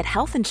 you can get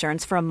health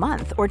insurance for a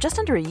month or just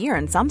under a year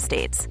in some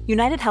states.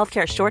 United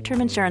Healthcare short-term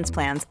insurance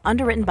plans,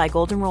 underwritten by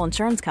Golden Rule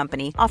Insurance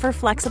Company, offer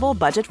flexible,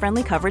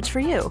 budget-friendly coverage for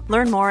you.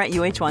 Learn more at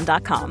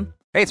uh1.com.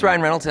 Hey, it's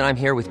Ryan Reynolds, and I'm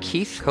here with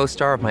Keith,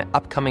 co-star of my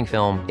upcoming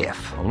film,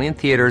 If, only in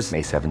theaters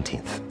May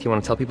 17th. Do you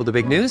want to tell people the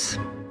big news?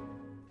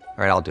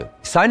 All right, I'll do it.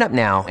 Sign up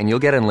now and you'll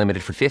get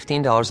unlimited for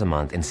 $15 a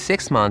month and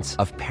 6 months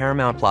of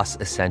Paramount Plus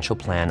Essential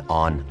Plan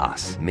on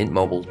us.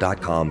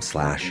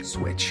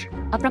 MintMobile.com/switch.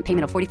 Upfront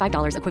payment of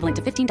 $45 equivalent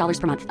to $15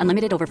 per month.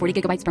 Unlimited over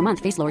 40 gigabytes per month.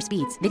 Face lower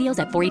speeds. Videos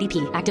at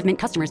 480p. Active Mint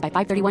customers by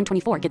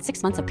 531.24 get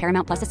 6 months of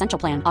Paramount Plus Essential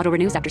Plan. Auto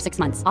renews after 6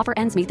 months. Offer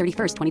ends May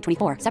 31st,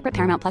 2024. Separate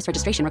Paramount Plus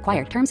registration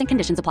required. Terms and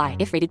conditions apply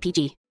if rated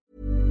PG.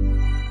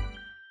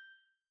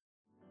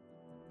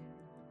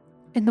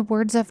 In the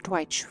words of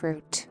Dwight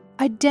Schrute,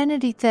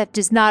 identity theft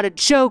is not a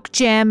joke,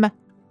 Jim.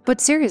 But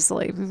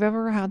seriously, if you've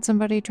ever had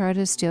somebody try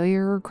to steal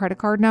your credit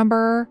card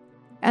number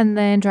and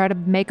then try to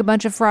make a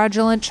bunch of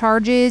fraudulent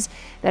charges,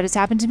 that has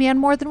happened to me on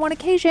more than one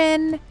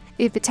occasion.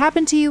 If it's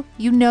happened to you,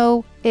 you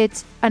know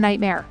it's a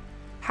nightmare.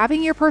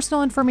 Having your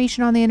personal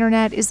information on the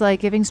internet is like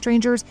giving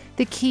strangers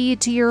the key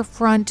to your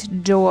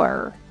front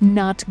door.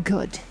 Not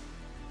good.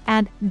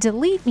 And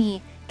Delete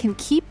Me can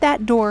keep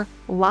that door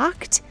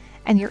locked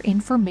and your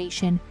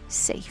information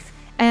safe.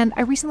 And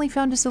I recently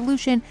found a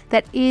solution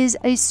that is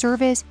a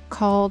service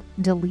called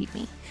Delete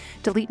Me.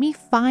 Delete Me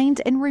finds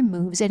and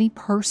removes any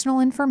personal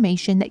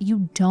information that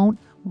you don't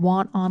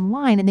want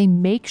online, and they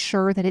make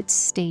sure that it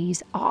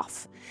stays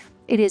off.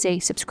 It is a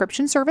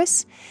subscription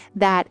service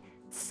that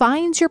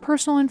finds your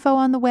personal info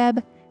on the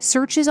web,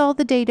 searches all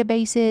the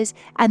databases,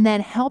 and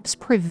then helps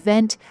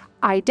prevent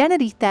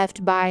identity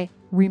theft by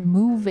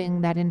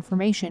removing that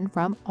information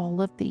from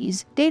all of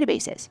these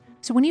databases.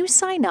 So when you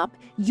sign up,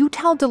 you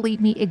tell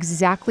Delete Me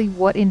exactly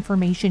what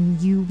information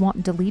you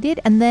want deleted,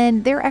 and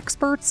then their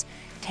experts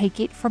take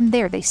it from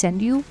there. They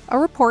send you a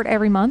report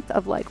every month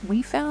of like,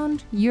 we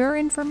found your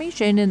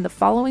information in the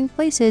following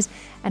places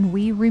and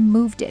we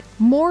removed it.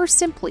 More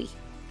simply,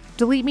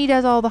 Delete Me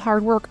does all the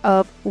hard work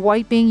of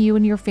wiping you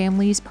and your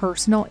family's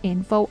personal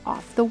info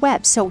off the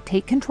web. So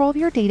take control of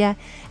your data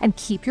and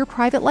keep your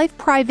private life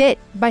private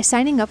by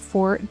signing up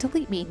for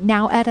Delete Me,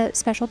 now at a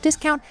special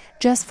discount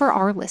just for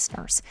our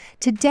listeners.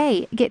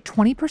 Today, get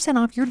 20%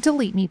 off your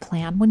Delete Me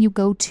plan when you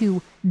go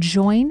to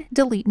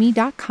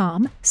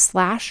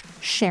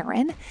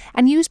joindeleteme.com/Sharon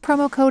and use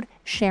promo code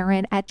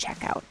Sharon at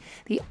checkout.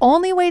 The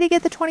only way to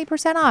get the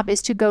 20% off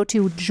is to go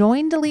to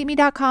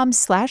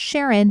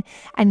joindeleteme.com/Sharon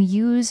and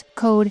use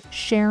code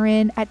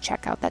Sharon at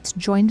checkout. That's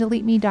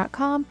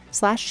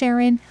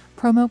joindeleteme.com/Sharon,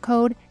 promo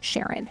code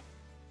Sharon.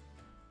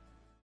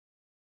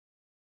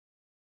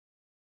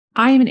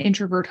 I am an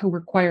introvert who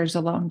requires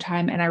alone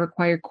time and I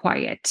require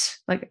quiet.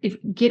 Like,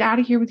 get out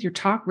of here with your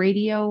talk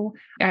radio.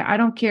 I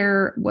don't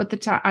care what the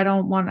talk, I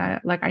don't want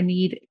to, I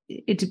need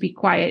it to be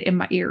quiet in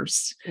my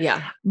ears.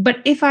 Yeah. But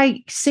if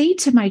I say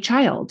to my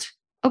child,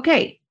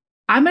 okay,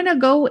 I'm going to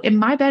go in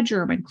my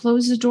bedroom and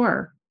close the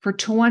door for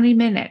 20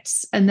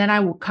 minutes, and then I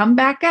will come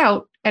back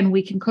out and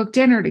we can cook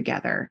dinner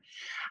together.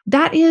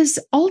 That is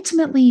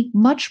ultimately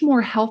much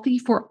more healthy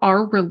for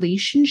our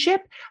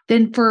relationship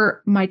than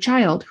for my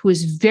child, who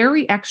is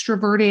very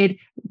extroverted,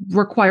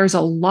 requires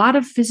a lot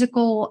of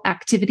physical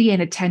activity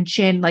and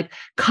attention,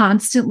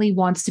 constantly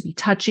wants to be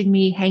touching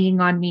me, hanging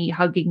on me,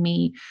 hugging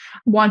me,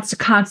 wants to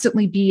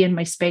constantly be in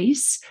my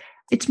space.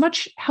 It's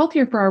much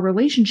healthier for our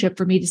relationship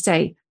for me to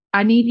say,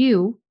 I need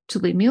you to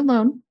leave me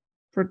alone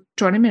for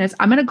 20 minutes.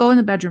 I'm going to go in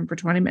the bedroom for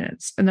 20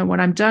 minutes. And then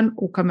when I'm done,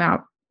 we'll come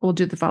out, we'll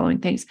do the following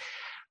things.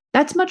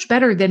 That's much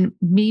better than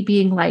me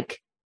being like,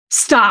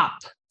 stop.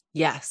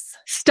 Yes.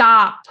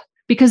 Stop.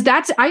 Because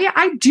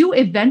I do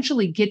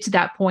eventually get to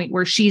that point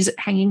where she's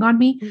hanging on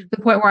me,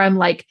 the point where I'm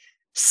like,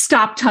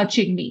 stop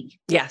touching me.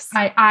 Yes.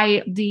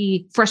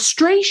 The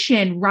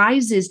frustration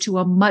rises to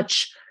a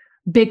much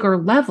bigger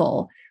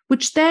level,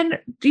 which then,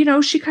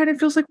 she kind of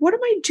feels like, what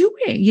am I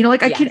doing?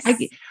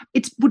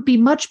 It would be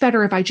much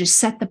better if I just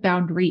set the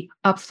boundary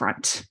up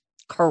front.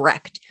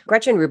 Correct.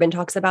 Gretchen Rubin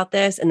talks about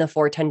this in the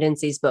 4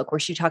 Tendencies book, where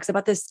she talks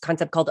about this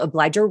concept called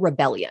obliger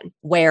rebellion,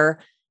 where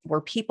we're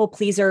people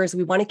pleasers.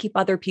 We want to keep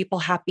other people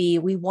happy.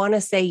 We want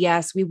to say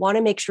yes. We want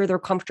to make sure they're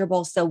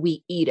comfortable. So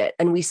we eat it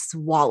and we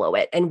swallow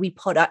it and we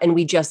put up and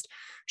we just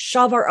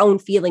shove our own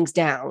feelings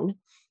down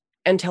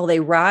until they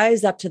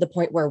rise up to the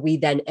point where we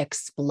then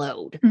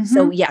explode. Mm-hmm.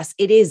 So yes,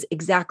 it is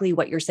exactly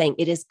what you're saying.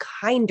 It is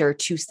kinder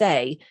to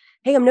say,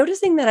 hey, I'm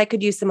noticing that I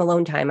could use some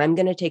alone time. I'm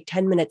going to take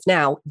 10 minutes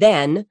now,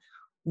 then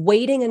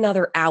waiting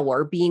another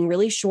hour, being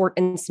really short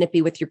and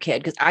snippy with your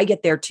kid, because I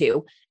get there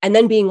too. And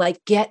then being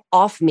like, get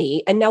off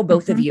me. And now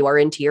both of you are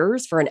in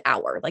tears for an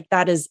hour. Like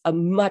that is a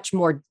much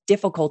more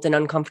difficult and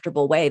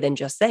uncomfortable way than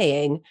just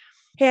saying,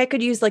 hey, I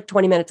could use like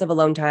 20 minutes of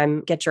alone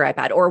time, get your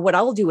iPad. Or what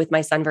I'll do with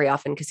my son very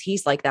often, because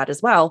he's like that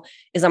as well,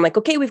 is I'm like,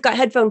 okay, we've got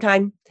headphone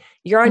time.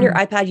 You're on your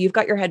iPad, you've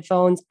got your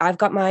headphones. I've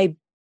got my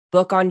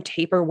book on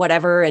tape or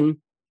whatever. And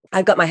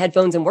I've got my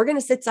headphones and we're going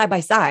to sit side by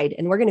side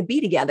and we're going to be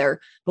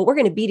together, but we're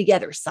going to be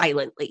together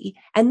silently.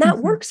 And that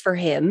works for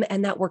him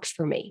and that works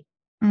for me.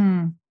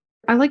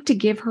 I like to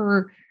give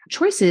her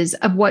choices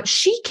of what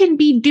she can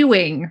be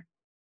doing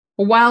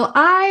while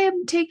I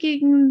am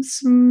taking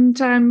some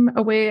time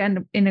away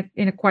and in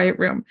a quiet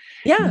room.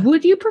 Yeah.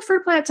 Would you prefer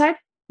to play outside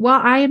while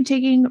I am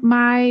taking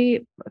my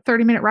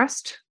 30-minute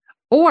rest?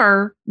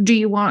 Or do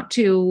you want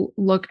to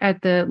look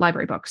at the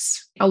library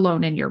books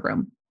alone in your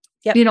room?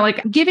 Yep.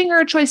 Like giving her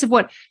a choice of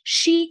what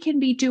she can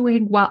be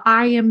doing while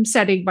I am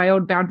setting my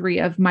own boundary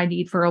of my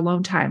need for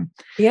alone time.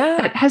 Yeah.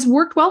 That has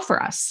worked well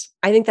for us.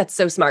 I think that's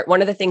so smart.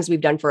 One of the things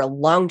we've done for a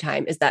long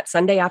time is that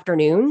Sunday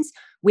afternoons,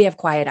 we have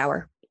quiet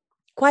hour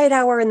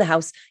in the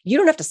house. You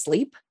don't have to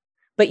sleep,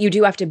 but you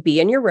do have to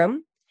be in your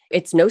room.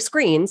 It's no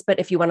screens,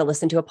 but if you want to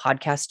listen to a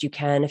podcast, you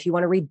can. If you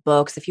want to read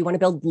books, if you want to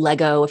build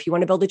Lego, if you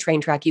want to build a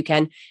train track, you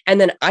can. And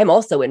then I'm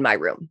also in my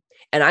room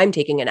and I'm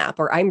taking a nap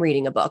or I'm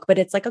reading a book, but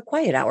it's like a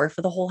quiet hour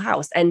for the whole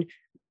house. And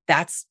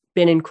that's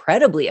been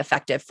incredibly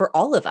effective for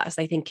all of us.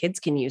 I think kids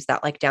can use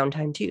that like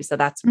downtime too. So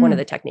that's one of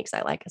the techniques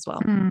I like as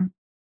well.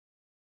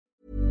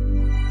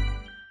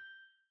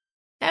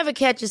 Ever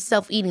catch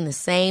yourself eating the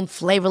same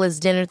flavorless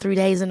dinner 3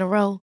 days in a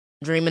row?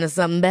 Dreaming of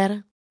something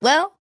better?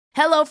 Well,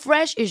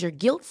 HelloFresh is your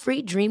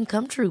guilt-free dream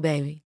come true,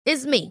 baby.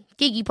 It's me,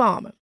 Keke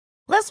Palmer.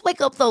 Let's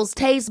wake up those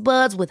taste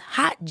buds with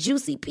hot,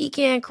 juicy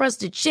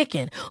pecan-crusted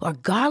chicken or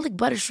garlic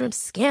butter shrimp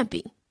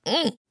scampi.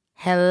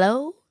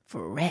 Hello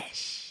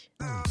Fresh.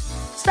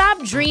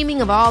 Stop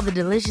dreaming of all the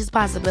delicious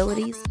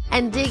possibilities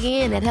and dig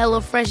in at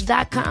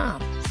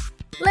HelloFresh.com.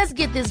 Let's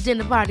get this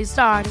dinner party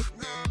started.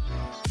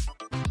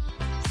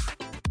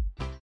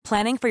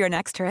 Planning for your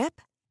next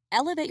trip?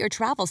 Elevate your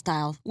travel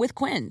style with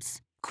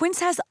Quince. Quince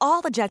has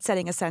all the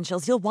jet-setting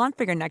essentials you'll want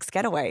for your next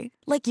getaway,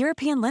 like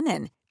European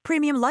linen,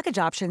 premium luggage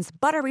options,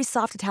 buttery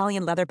soft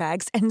Italian leather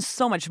bags, and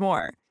so much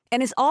more.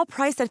 And is all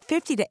priced at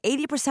 50 to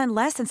 80%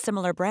 less than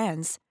similar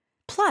brands.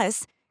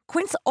 Plus,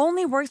 Quince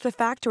only works with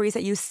factories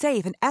that use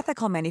safe and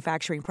ethical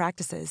manufacturing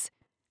practices.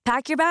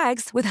 Pack your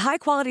bags with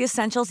high-quality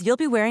essentials you'll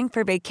be wearing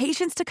for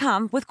vacations to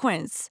come with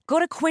Quince. Go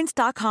to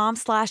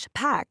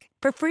quince.com/pack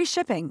for free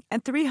shipping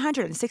and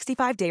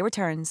 365-day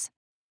returns.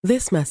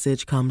 This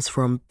message comes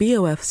from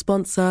BOF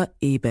sponsor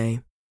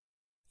eBay.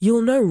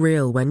 You'll know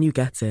real when you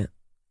get it.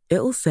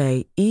 It'll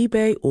say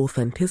eBay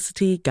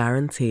Authenticity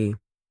Guarantee.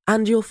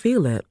 And you'll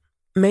feel it.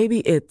 Maybe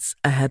it's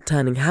a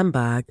head-turning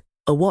handbag,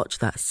 a watch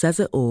that says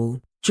it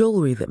all,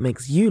 jewelry that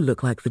makes you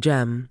look like the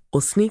gem,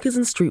 or sneakers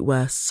and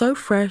streetwear so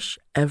fresh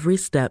every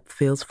step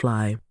feels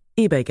fly.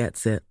 eBay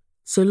gets it.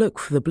 So look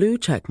for the blue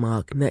check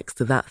mark next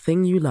to that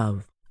thing you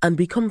love and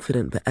be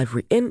confident that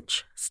every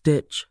inch,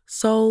 stitch,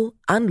 sole,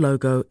 and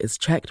logo is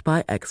checked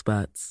by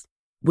experts.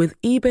 With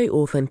eBay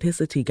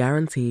Authenticity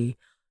Guarantee,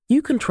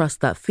 you can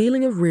trust that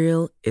feeling of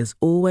real is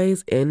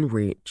always in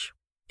reach.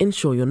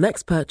 Ensure your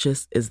next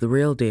purchase is the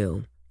real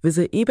deal.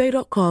 Visit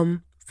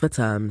ebay.com for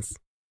terms.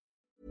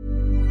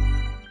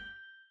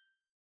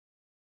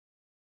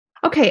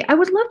 Okay, I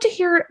would love to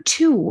hear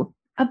too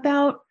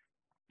about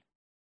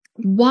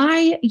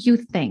why you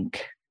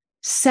think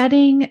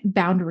setting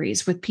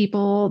boundaries with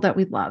people that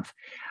we love,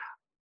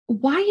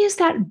 why is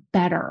that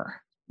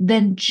better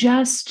than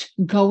just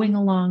going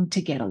along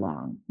to get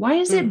along? Why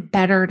is it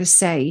better to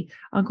say,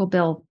 Uncle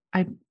Bill,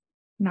 don't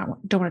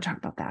want to talk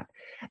about that,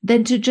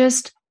 than to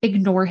just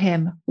ignore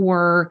him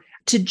or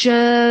to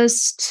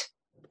just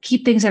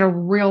keep things at a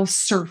real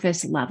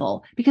surface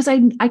level? Because I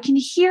can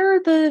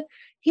hear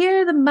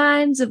the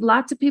minds of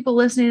lots of people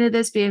listening to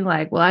this being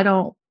like,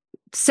 well,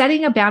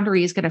 setting a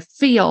boundary is going to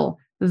feel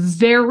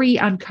very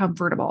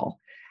uncomfortable.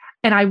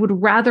 And I would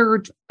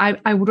rather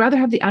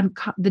have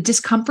the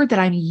discomfort that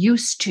I'm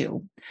used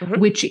to,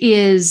 which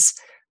is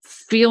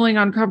feeling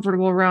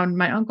uncomfortable around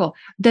my uncle,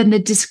 than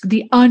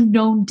the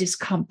unknown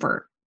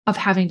discomfort of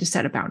having to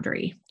set a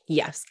boundary.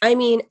 Yes. I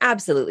mean,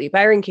 absolutely.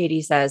 Byron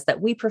Katie says that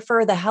we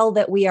prefer the hell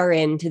that we are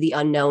in to the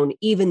unknown,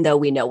 even though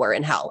we know we're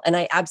in hell. And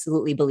I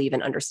absolutely believe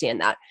and understand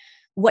that.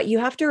 What you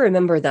have to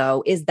remember,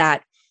 though, is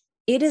that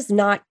it is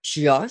not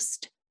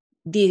just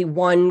the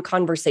one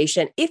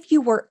conversation. If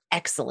you were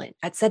excellent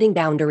at setting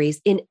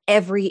boundaries in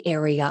every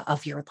area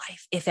of your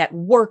life, if at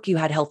work you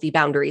had healthy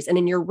boundaries, and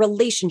in your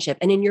relationship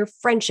and in your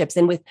friendships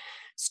and with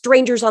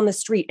strangers on the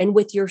street and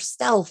with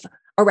yourself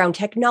around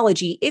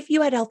technology, if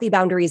you had healthy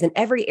boundaries in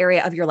every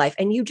area of your life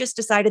and you just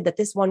decided that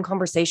this one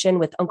conversation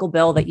with Uncle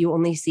Bill that you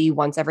only see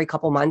once every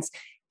couple months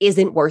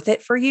isn't worth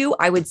it for you,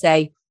 I would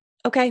say,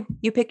 okay,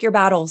 you pick your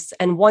battles.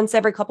 And once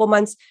every couple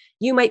months,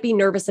 you might be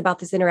nervous about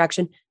this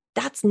interaction.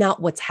 That's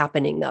not what's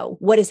happening, though.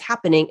 What is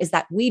happening is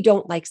that we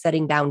don't like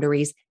setting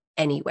boundaries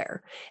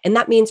anywhere. And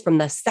that means from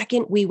the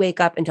second we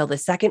wake up until the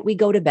second we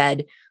go to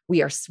bed,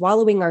 we are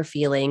swallowing our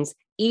feelings,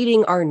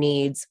 eating our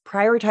needs,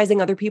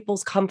 prioritizing other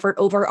people's comfort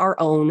over our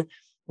own.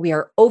 We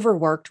are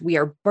overworked. We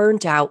are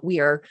burnt out. We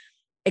are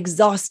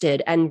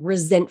exhausted and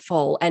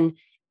resentful and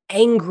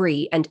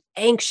angry and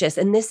anxious.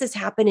 And this is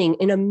happening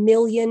in a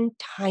million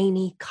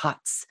tiny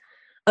cuts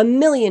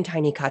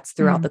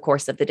throughout the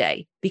course of the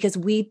day, because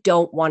we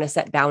don't want to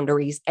set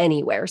boundaries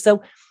anywhere.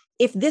 So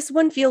if this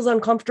one feels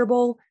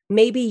uncomfortable,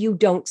 maybe you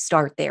don't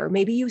start there.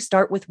 Maybe you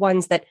start with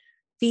ones that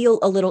feel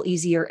a little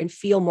easier and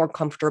feel more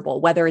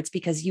comfortable, whether it's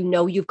because you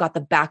know you've got the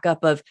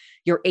backup of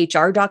your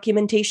HR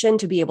documentation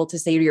to be able to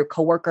say to your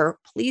coworker,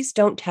 please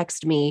don't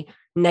text me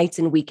nights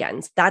and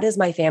weekends. That is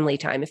my family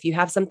time. If you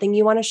have something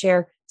you want to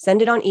share,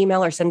 send it on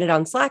email or send it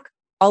on Slack.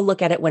 I'll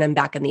look at it when I'm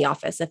back in the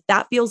office. If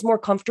that feels more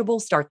comfortable,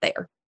 start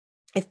there.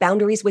 If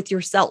boundaries with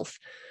yourself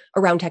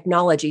around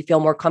technology feel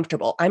more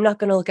comfortable, I'm not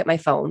going to look at my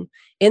phone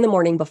in the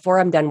morning before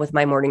I'm done with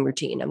my morning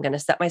routine. I'm going to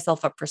set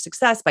myself up for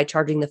success by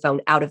charging the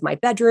phone out of my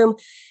bedroom.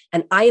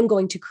 And I am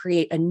going to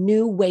create a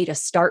new way to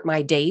start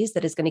my days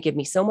that is going to give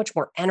me so much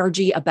more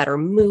energy, a better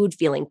mood,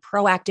 feeling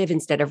proactive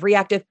instead of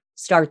reactive.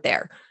 Start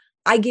there.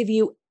 I give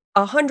you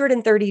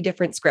 130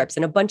 different scripts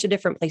and a bunch of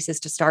different places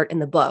to start in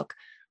the book.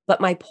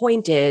 But my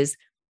point is,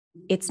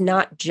 it's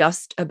not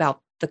just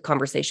about the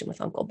conversation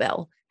with Uncle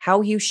Bill.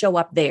 How you show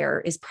up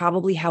there is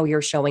probably how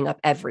you're showing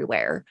up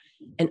everywhere.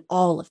 And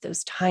all of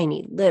those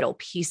tiny little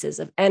pieces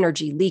of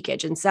energy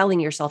leakage and selling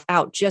yourself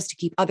out just to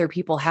keep other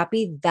people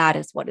happy, that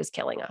is what is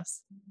killing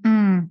us.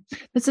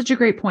 That's such a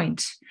great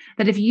point.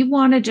 That if you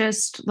want to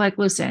just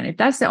listen, if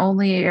that's the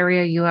only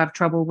area you have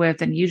trouble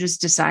with and you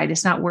just decide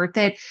it's not worth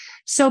it,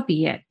 so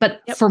be it.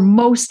 But for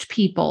most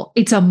people,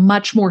 it's a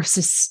much more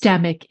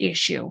systemic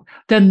issue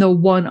than the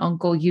one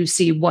uncle you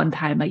see one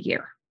time a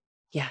year.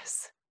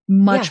 Yes.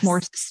 Much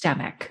more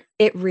systemic.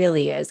 It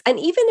really is. And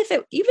even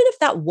if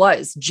that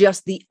was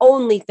just the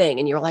only thing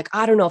and you're like,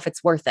 I don't know if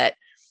it's worth it.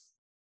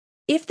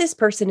 If this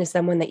person is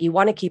someone that you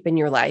want to keep in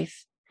your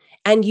life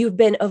and you've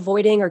been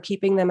avoiding or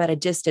keeping them at a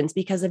distance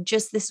because of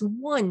just this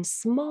one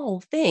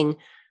small thing,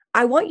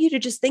 I want you to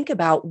just think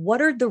about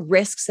what are the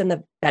risks and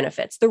the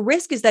benefits. The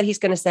risk is that he's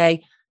going to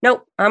say,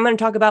 no, I'm going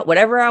to talk about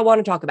whatever I want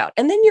to talk about.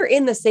 And then you're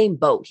in the same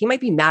boat. He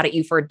might be mad at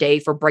you for a day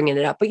for bringing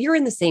it up, but you're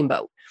in the same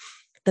boat.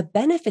 The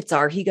benefits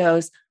are he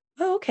goes,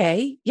 oh,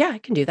 okay, yeah, I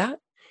can do that.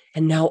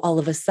 And now all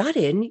of a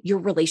sudden, your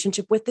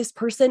relationship with this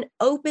person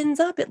opens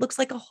up. It looks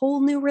like a whole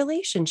new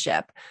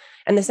relationship.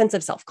 And the sense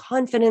of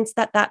self-confidence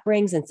that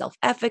brings and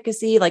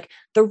self-efficacy, like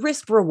the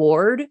risk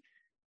reward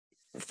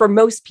for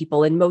most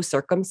people in most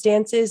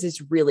circumstances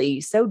is really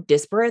so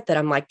disparate that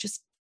I'm like,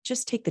 just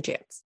take the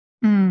chance.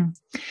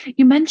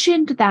 You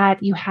mentioned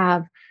that you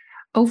have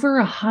over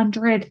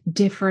 100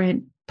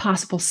 different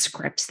possible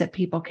scripts that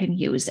people can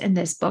use in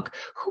this book.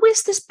 Who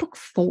is this book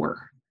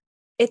for?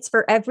 It's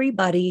for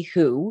everybody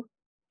who,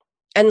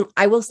 and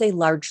I will say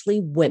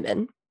largely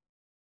women,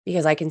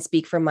 because I can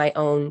speak from my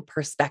own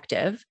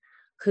perspective,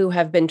 who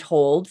have been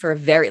told for a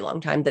very long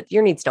time that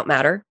your needs don't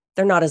matter.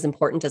 They're not as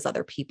important as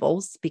other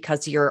people's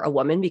because you're a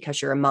woman,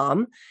 because you're a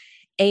mom.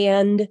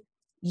 And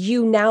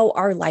you now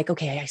are like,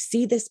 okay, I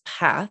see this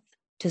path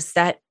to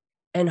set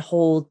and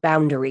hold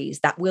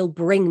boundaries that will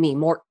bring me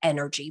more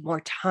energy,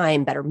 more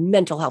time, better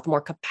mental health, more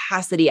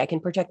capacity. I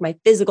can protect my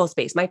physical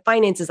space, my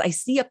finances. I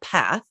see a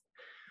path.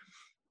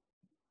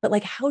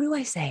 But how do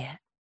I say it?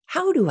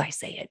 How do I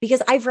say it?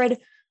 Because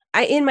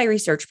in my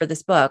research for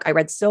this book, I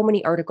read so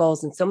many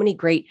articles and so many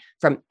great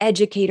from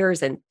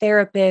educators and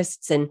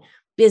therapists and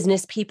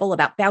business people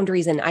about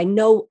boundaries. And I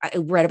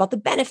read about the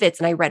benefits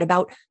and I read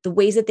about the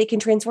ways that they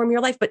can transform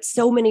your life. But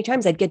so many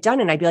times I'd get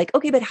done and I'd be like,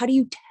 okay, but how do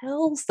you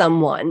tell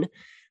someone,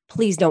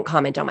 please don't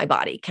comment on my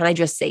body? Can I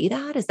just say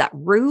that? Is that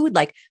rude?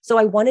 So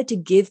I wanted to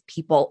give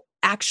people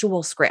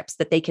actual scripts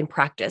that they can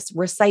practice,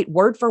 recite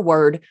word for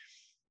word.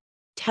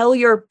 Tell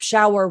your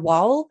shower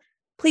wall,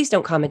 please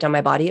don't comment on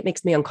my body. It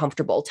makes me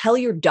uncomfortable. Tell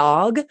your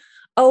dog,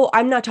 oh,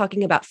 I'm not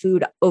talking about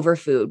food over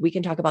food. We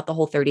can talk about the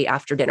Whole30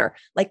 after dinner.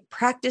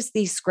 Practice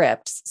these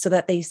scripts so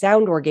that they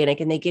sound organic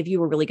and they give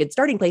you a really good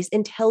starting place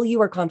until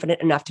you are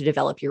confident enough to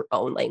develop your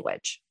own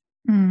language.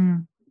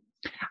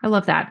 I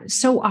love that.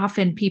 So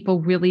often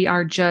people really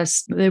are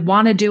they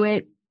want to do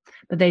it,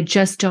 but they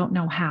just don't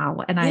know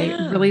how. And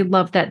I really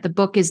love that the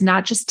book is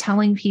not just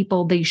telling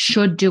people they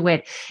should do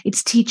it,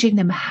 it's teaching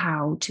them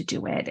how to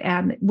do it.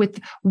 And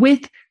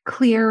with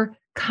clear,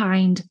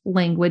 kind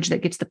language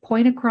that gets the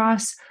point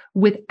across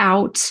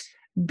without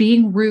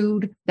being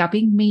rude, without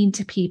being mean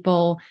to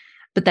people,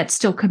 but that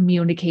still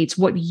communicates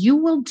what you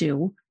will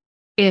do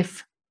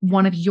if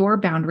one of your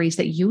boundaries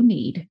that you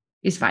need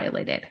is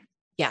violated.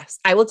 Yes,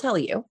 I will tell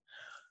you.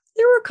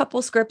 There were a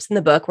couple scripts in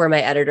the book where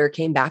my editor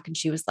came back and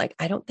she was like,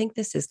 I don't think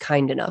this is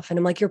kind enough. And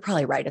I'm like, you're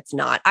probably right. It's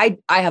not. I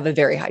have a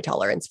very high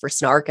tolerance for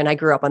snark, and I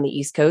grew up on the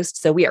East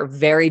Coast. So we are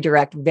very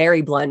direct,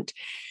 very blunt.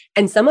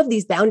 And some of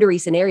these boundary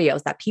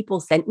scenarios that people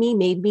sent me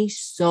made me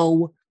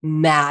so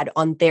mad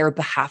on their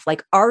behalf.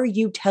 Like, are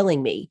you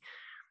telling me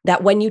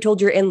that when you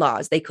told your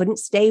in-laws they couldn't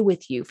stay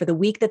with you for the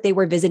week that they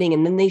were visiting,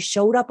 and then they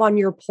showed up on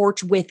your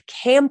porch with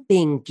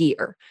camping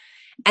gear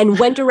and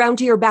went around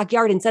to your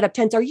backyard and set up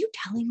tents, are you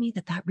telling me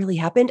that that really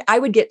happened? I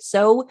would get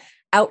so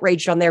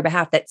outraged on their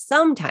behalf that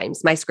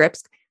sometimes my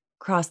scripts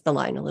crossed the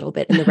line a little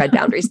bit in the red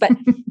boundaries, but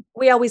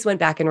we always went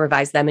back and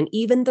revised them. And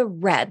even the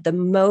red, the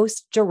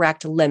most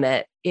direct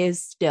limit,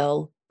 is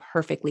still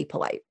perfectly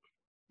polite.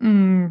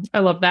 I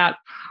love that.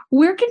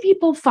 Where can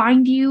people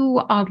find you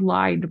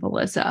online,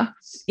 Melissa?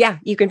 Yeah,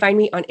 you can find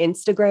me on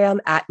Instagram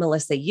at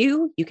Melissa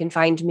Yu. You can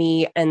find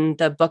me and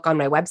the book on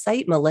my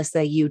website,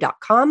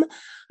 melissau.com.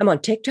 I'm on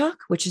TikTok,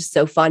 which is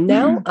so fun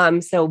now.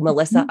 So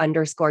Melissa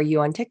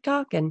 _you on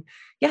TikTok. And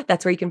yeah,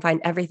 that's where you can find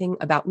everything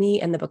about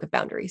me and the Book of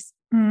Boundaries.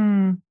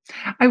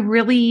 I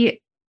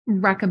really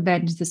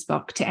recommend this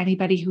book to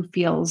anybody who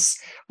feels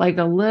like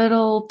a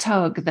little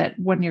tug that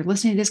when you're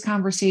listening to this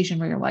conversation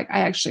where you're like,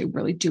 I actually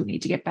really do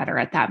need to get better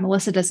at that.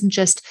 Melissa doesn't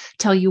just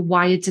tell you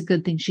why it's a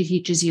good thing. She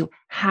teaches you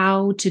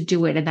how to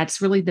do it. And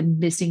that's really the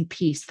missing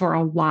piece for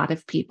a lot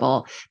of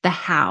people, the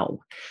how.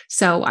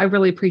 So I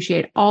really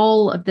appreciate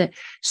all of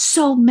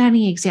so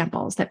many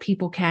examples that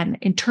people can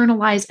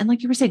internalize. And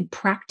like you were saying,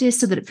 practice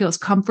so that it feels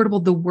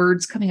comfortable. The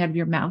words coming out of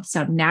your mouth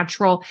sound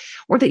natural,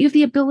 or that you have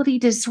the ability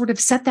to sort of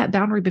set that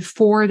boundary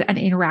before an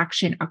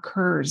interaction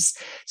occurs.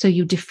 So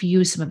you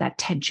diffuse some of that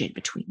tension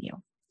between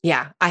you.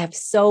 Yeah, I have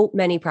so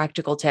many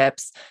practical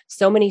tips,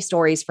 so many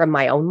stories from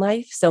my own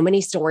life, so many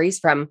stories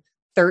from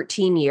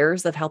 13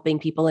 years of helping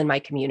people in my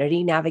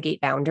community navigate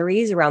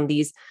boundaries around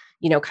these,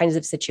 kinds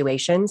of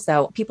situations.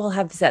 So people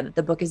have said that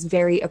the book is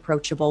very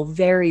approachable,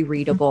 very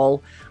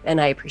readable,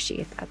 and I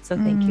appreciate that. So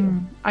thank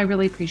you. I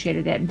really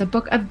appreciated it. The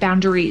Book of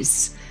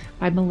Boundaries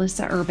by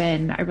Melissa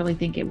Urban. I really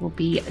think it will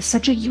be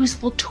such a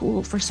useful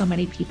tool for so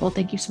many people.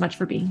 Thank you so much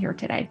for being here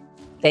today.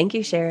 Thank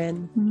you,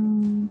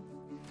 Sharon.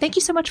 Thank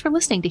you so much for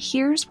listening to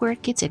Here's Where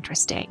It Gets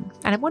Interesting.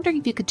 And I'm wondering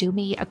if you could do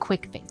me a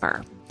quick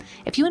favor.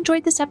 If you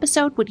enjoyed this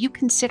episode, would you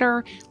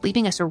consider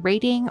leaving us a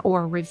rating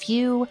or a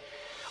review,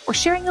 or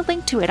sharing a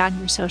link to it on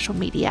your social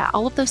media?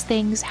 All of those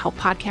things help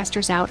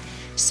podcasters out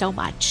so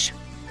much.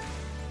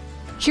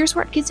 Here's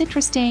Where It Gets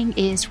Interesting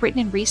is written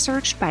and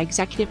researched by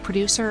executive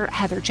producer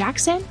Heather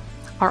Jackson.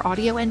 Our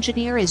audio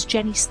engineer is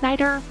Jenny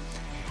Snyder,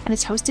 and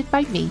it's hosted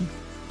by me,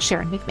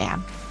 Sharon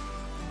McMahon.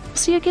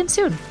 See you again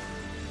soon.